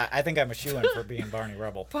I think I'm a shoo-in for being Barney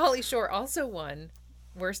Rubble. Pauly Shore also won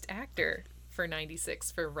Worst Actor for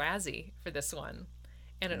 96 for Razzie for this one.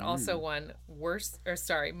 And it also won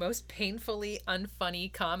Most Painfully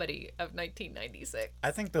Unfunny Comedy of 1996.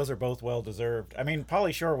 I think those are both well deserved. I mean,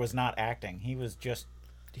 Pauly Shore was not acting; he was just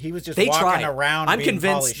They walking tried. around. I'm being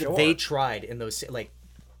convinced Pauly that Shore. they tried in those, like,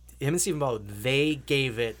 him and Stephen Baldwin, they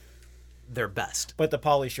gave it their best. But the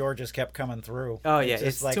Pauly Shore just kept coming through. Oh yeah, just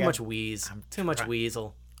it's like too I'm- much wheeze, too much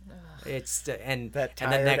weasel. It's and That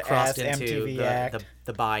and then that crossed tired-ass into MTV act.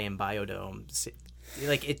 the buy and Bio-Dome.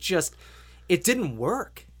 Like it didn't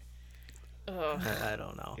work. I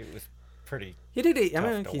don't know. It was pretty. He did it.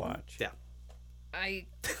 tough to watch. Yeah.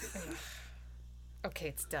 Okay,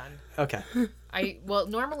 it's done. Okay. Well,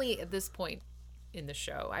 normally at this point in the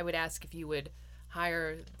show, I would ask if you would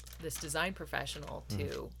hire this design professional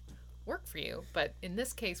to work for you. But in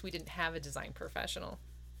this case, we didn't have a design professional.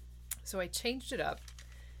 So I changed it up.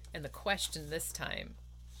 And the question this time,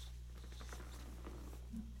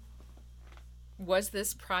 was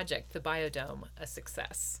this project, the Bio-Dome, a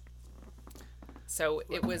success? So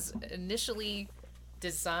it was initially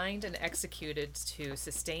designed and executed to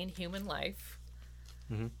sustain human life,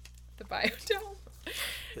 the Bio-Dome.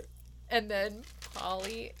 And then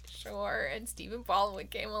Pauly Shore and Stephen Baldwin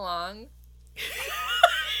came along.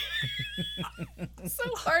 So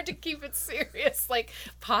hard to keep it serious. Like,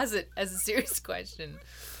 pause it as a serious question.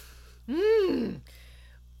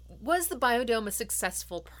 Was the Bio-Dome a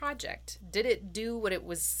successful project? Did it do what it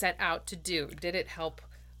was set out to do? Did it help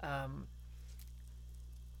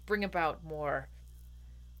bring about more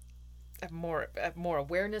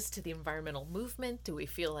awareness to the environmental movement? Do we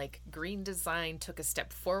feel like green design took a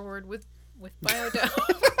step forward with Bio-Dome?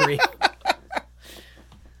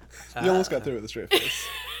 You almost got through with a straight face.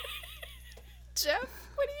 Jeff,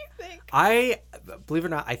 what do you think? I believe it or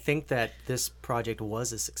not, I think that this project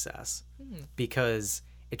was a success because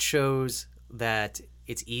it shows that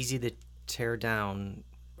it's easy to tear down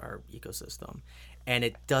our ecosystem, and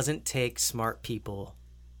it doesn't take smart people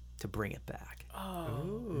to bring it back.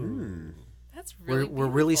 That's really We're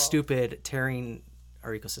really beautiful. stupid tearing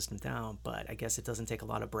our ecosystem down, but I guess it doesn't take a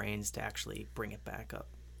lot of brains to actually bring it back up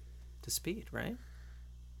to speed, right?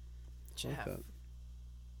 Jeff.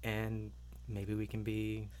 And maybe we can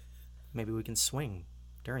swing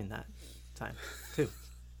during that time too.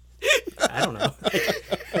 I don't know.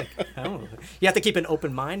 I don't know. You have to keep an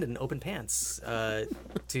open mind and open pants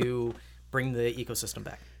to bring the ecosystem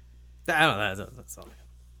back. I don't know. That's all.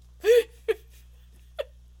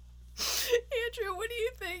 Andrew, what do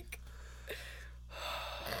you think?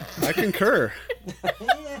 I concur.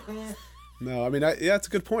 No, I mean, yeah, it's a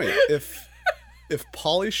good point. If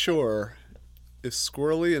Pauly Shore, if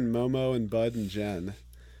Squirrely and Momo and Bud and Jen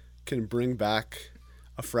can bring back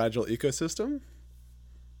a fragile ecosystem,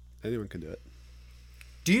 anyone can do it.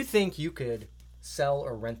 Do you think you could sell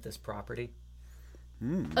or rent this property?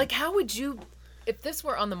 Like, how would you, if this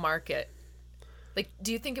were on the market, like,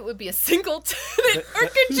 do you think it would be a single tenant, or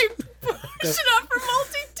could you push it up for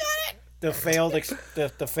multi-tenant? The failed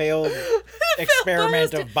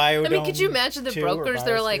experiment of Bio-Dome. I mean, could you imagine the 2 or brokers?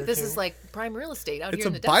 They're like, Biosphere this 2? is like prime real estate out It's here a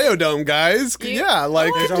in the desert. Bio-Dome, guys. Yeah,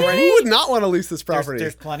 like, There's who already- would not want to lease this property?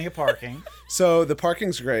 There's plenty of parking. So the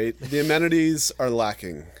parking's great. The amenities are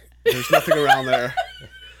lacking. There's nothing around there.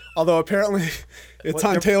 Although apparently it's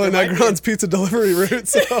on there Taylor might be Negron's pizza delivery route,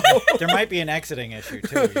 so There might be an exiting issue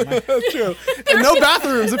too. that's true. And no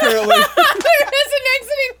bathrooms apparently. There is an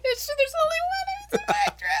exiting issue. There's only one exit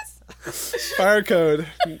actress. Fire code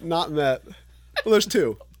not met. Well, there's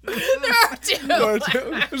two. There are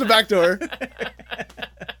two. There's a back door.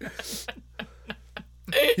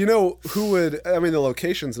 You know who would? I mean, the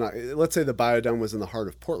location's not. Let's say the Bio-Dome was in the heart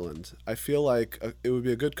of Portland. I feel like it would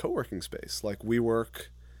be a good co-working space, like WeWork,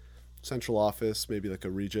 central office, maybe like a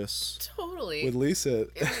Regis. Totally. Would lease it.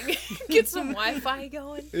 Get some Wi-Fi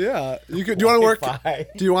going. Yeah, you could. Do you want to work? Wi-Fi.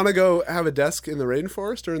 Do you want to go have a desk in the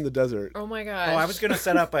rainforest or in the desert? Oh my gosh. Oh, I was going to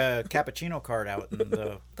set up a cappuccino cart out in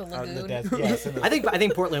the lagoon. Yes, in the- I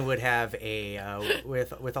think Portland would have a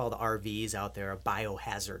with all the RVs out there a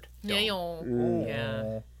biohazard. Yeah.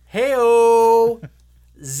 Yeah. Heyo,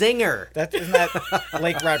 zinger. Isn't that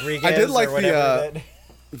Lake Rodriguez? I did like or whatever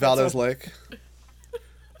the Valdez Lake.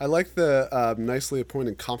 I like the nicely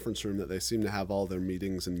appointed conference room that they seem to have all their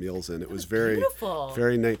meetings and meals in. It was very, beautiful.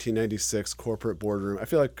 very 1996 corporate boardroom. I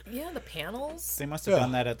feel like Yeah, the panels. They must have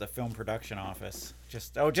done that at the film production office.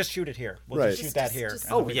 Just shoot it here. We'll Right. just shoot that here. Just-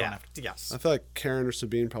 and then we don't yeah, have to- yes. I feel like Karen or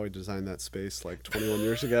Sabine probably designed that space like 21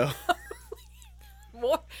 years ago.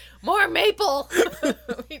 More maple.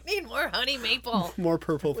 We need more honey maple. More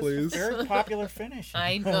purple, please. Very popular finish.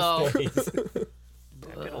 I know.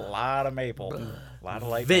 Get a lot of maple. A lot of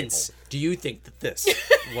light Vince, do you think that this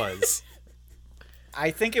was? I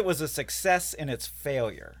think it was a success in its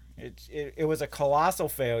failure. It was a colossal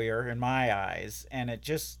failure in my eyes, and it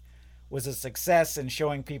just was a success in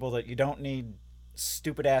showing people that you don't need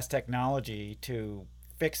stupid ass technology to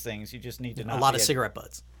fix things. You just need to not A lot be of cigarette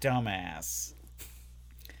butts. dumbass.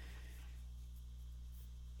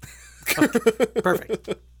 Perfect.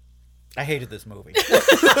 I hated this movie.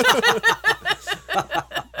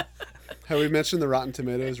 Have we mentioned the Rotten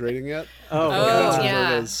Tomatoes rating yet? Oh Whatever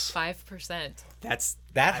yeah, it is. 5%. That's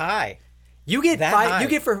that high. You get That five. high. You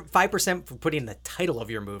get for 5% for putting the title of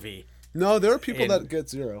your movie. No, there are people In- that get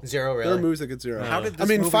zero. Zero, There are really? movies that get zero. How did this I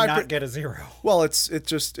mean, movie not get a 0? Well,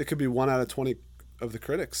 it could be 1 out of 20 of the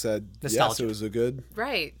critics said yes, Nostalgia. it was a good.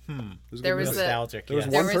 Right. It was a There good was movie. a Nostalgic. There was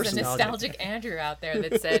yes. one there was person. a nostalgic Andrew out there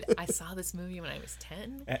that said, "I saw this movie when I was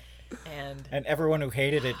 10," And everyone who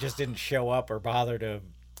hated it just didn't show up or bother to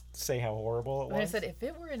say how horrible it and I was. said, "If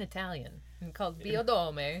it were in Italian and called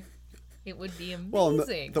Bio-Dome, it would be amazing." Well,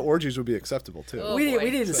 and the orgies would be acceptable too. Oh, we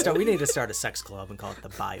boy. need to start. We need to start a sex club and call it the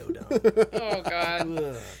Bio-Dome. Oh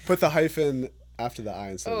God. Put the hyphen after the I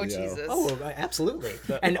instead Oh of the O. Jesus. Oh, absolutely.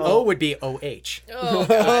 And O would be OH. Oh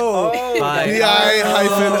God. Oh, Bi- B-I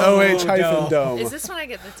hyphen O-H hyphen no. dome. Is this when I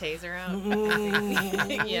get the taser out?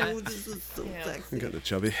 Yeah. Yeah. I'm getting a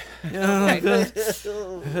chubby. All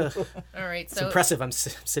right. It's So. impressive. I'm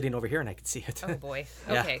sitting over here and I can see it. Oh boy.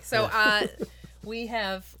 Yeah. Okay. So we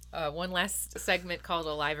have one last segment called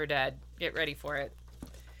Alive or Dead. Get ready for it.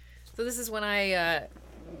 So this is when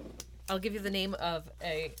I'll give you the name of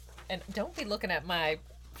and don't be looking at my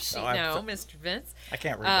sheet now, Mr. Vince. I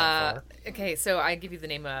can't read that far. Okay, so I give you the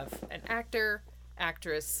name of an actor,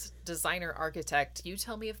 actress, designer, architect. You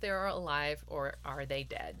tell me if they are alive or are they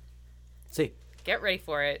dead. See. Get ready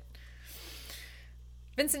for it.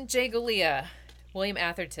 Vincent J. Galea, William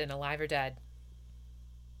Atherton, alive or dead?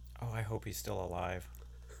 Oh, I hope he's still alive.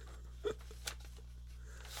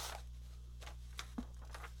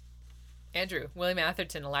 Andrew, William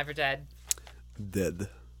Atherton, alive or dead? Dead.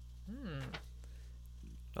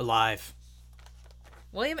 Alive.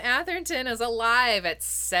 William Atherton is alive at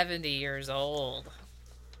 70 years old.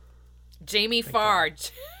 Jamie Farr,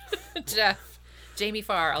 Jeff, Jamie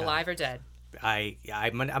Farr, alive or dead? I'm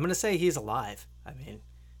gonna say he's alive. I mean,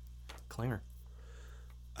 Klinger.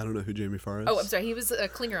 I don't know who Jamie Farr is. Oh, I'm sorry. He was a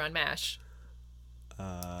Klinger on MASH.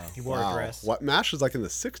 He wore a dress. What MASH was like in the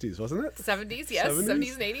 60s, wasn't it? 70s, yes. 70s?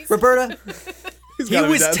 70s and 80s. Roberta. He's He gotta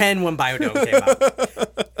be was dead. 10 when Bio-Dome came out.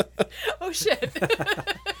 Oh, shit.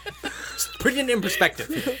 Just putting it in perspective.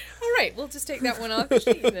 All right. We'll just take that one off the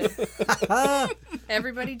sheet then.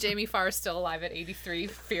 Everybody, Jamie Farr is still alive at 83.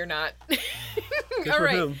 Fear not. All for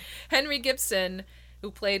right. him. Henry Gibson, who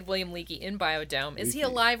played William Leakey in Bio-Dome. Is he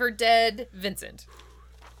alive or dead? Vincent.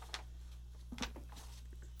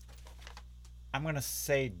 I'm going to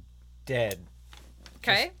say dead.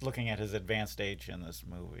 Okay. Just looking at his advanced age in this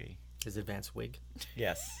movie. His advanced wig.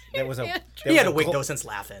 Yes. There was a Yeah. He had a wig though since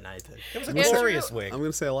laughing. I think. It was a Andrew- glorious wig. I'm going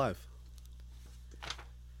to say alive.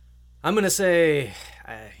 I'm gonna say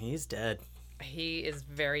he's dead. He is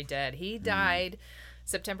very dead. He died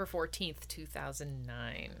September 14th,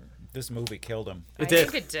 2009. This movie killed him, It I did.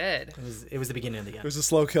 think it did. It was the beginning of the It end. was a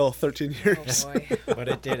slow kill, 13 years. Oh, boy. but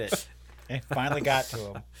it did it. It finally got to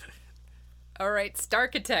him. All right,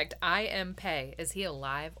 starchitect. I am Pei. Is he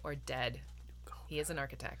alive or dead? He is an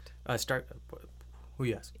architect. Who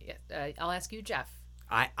you ask? Yeah, I'll ask you, Jeff.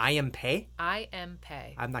 I am Pei? I am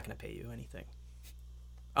Pei. I'm not going to pay you anything.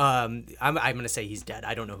 I'm going to say he's dead.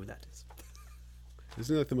 I don't know who that is.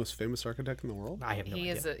 Isn't he like the most famous architect in the world? I have no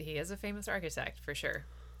idea. He is a famous architect, for sure.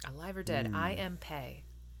 Alive or dead? I am Pei.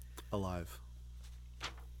 Alive.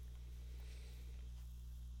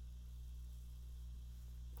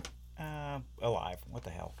 Alive. What the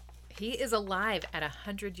hell? He is alive at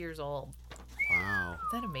 100 years old. Wow. Is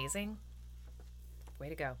that amazing? Way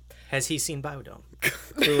to go. Has he seen Bio-Dome?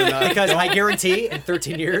 Clearly not. Because I guarantee in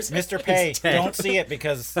 13 years, Mr. Pei, don't see it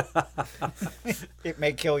because it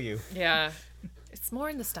may kill you. Yeah. It's more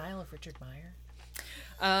in the style of Richard Meyer.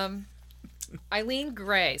 Eileen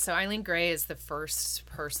Gray. So Eileen Gray is the first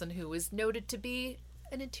person who was noted to be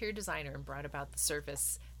an interior designer and brought about the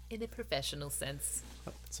service in a professional sense.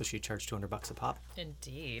 So she charged $200 a pop?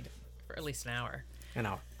 Indeed. For at least an hour. An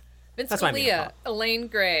hour. Vince That's what I mean, a Scalia, pop. Elaine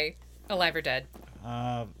Gray, alive or dead?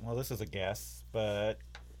 Well, this is a guess, but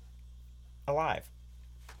alive.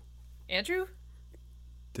 Andrew?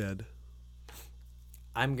 Dead.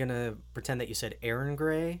 I'm going to pretend that you said Erin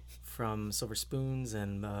Gray from Silver Spoons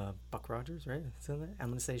and Buck Rogers, right? I'm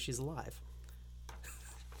going to say she's alive.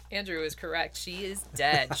 Andrew is correct. She is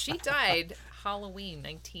dead. She died Halloween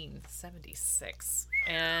 1976.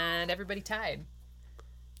 And everybody tied.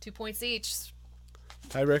 2 points each.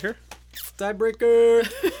 Tiebreaker? Tiebreaker.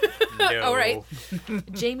 No. All right.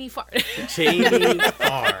 Jamie Farr. Jamie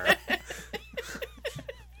Farr.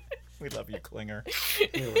 We love you, Klinger.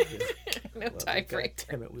 We love you. No tiebreaker.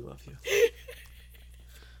 Damn it, we love you.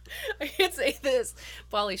 I can't say this.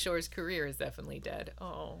 Pauly Shore's career is definitely dead.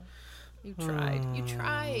 Oh, you tried. You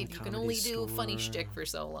tried. You can only do funny shtick for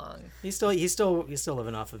so long. He's still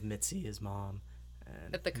living off of Mitzi, his mom.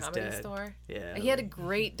 At the Comedy dead. Store? Yeah. He had a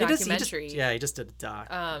great documentary. He just did a doc.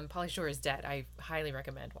 Pauly Shore is dead. I highly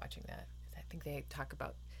recommend watching that. I think they talk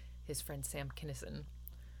about his friend Sam Kinison.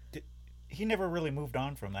 He never really moved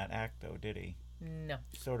on from that act, though, did he? No.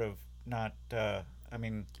 Sort of not,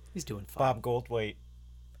 he's doing fine. Bob Goldthwait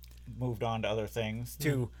moved on to other things,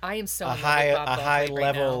 to I am so a high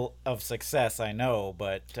level of success, I know,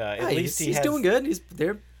 but at least he's doing good.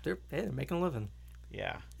 They're making a living.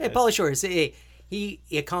 Yeah. Hey, Pauly Shore, he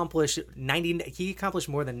accomplished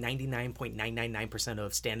more than 99.999%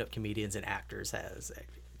 of stand-up comedians and actors has.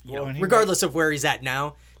 Regardless of where he's at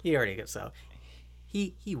now, he already gets so.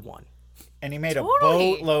 He won. And he made a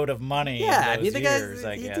boatload of money in those years,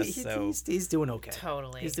 I guess. He's doing okay.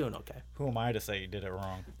 Totally. He's doing okay. Who am I to say he did it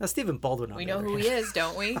wrong? Now, Stephen Baldwin, we know who he is,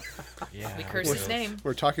 don't we? Yeah. We curse his name.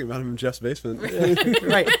 We're talking about him in Jeff's basement.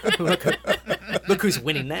 Right. Look who's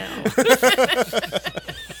winning now.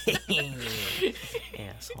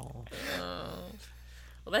 Asshole.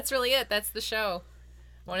 Well, that's really it. That's the show.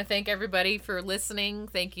 I want to thank everybody for listening.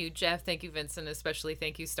 Thank you, Jeff. Thank you, Vincent. Especially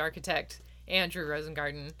thank you, starchitect Andrew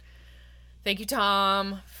Rosengarten. Thank you,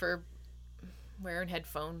 Tom, for wearing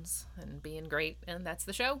headphones and being great. And that's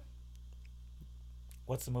the show.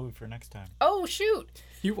 What's the movie for next time? Oh, shoot.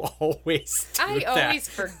 You always do I that. always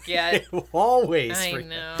forget. You always I forget.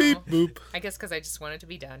 know. Beep, boop. I guess because I just want it to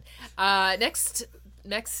be done. Next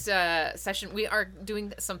session, we are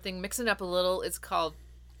doing something, mixing up a little. It's called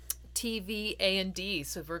TV A&D.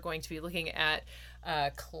 So we're going to be looking at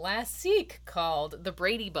a classique called The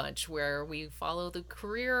Brady Bunch, where we follow the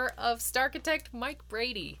career of starchitect Mike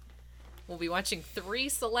Brady. We'll be watching 3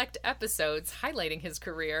 select episodes highlighting his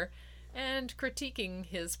career and critiquing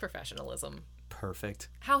his professionalism. Perfect.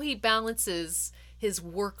 How he balances his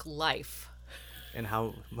work life. And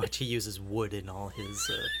how much he uses wood in all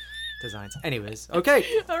his designs. Anyways, okay.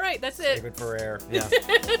 All right, that's it. Save it for air. Yeah.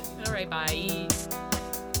 All right, bye.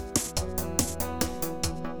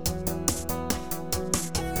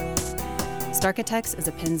 Starchitects is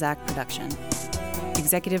a Pinzac production.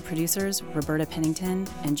 Executive producers Roberta Pennington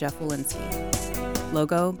and Jeff Walensky.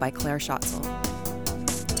 Logo by Claire Schotzel.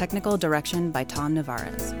 Technical direction by Tom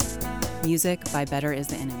Navarez. Music by Better Is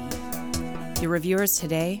the Enemy. Your reviewers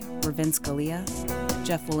today were Vince Scalia,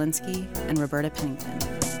 Jeff Walensky, and Roberta Pennington.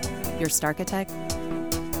 Your starchitect,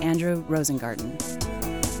 Andrew Rosengarten.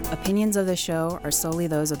 Opinions of the show are solely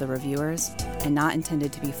those of the reviewers and not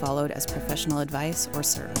intended to be followed as professional advice or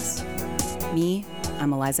service. Me,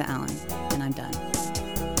 I'm Eliza Allen, and I'm done.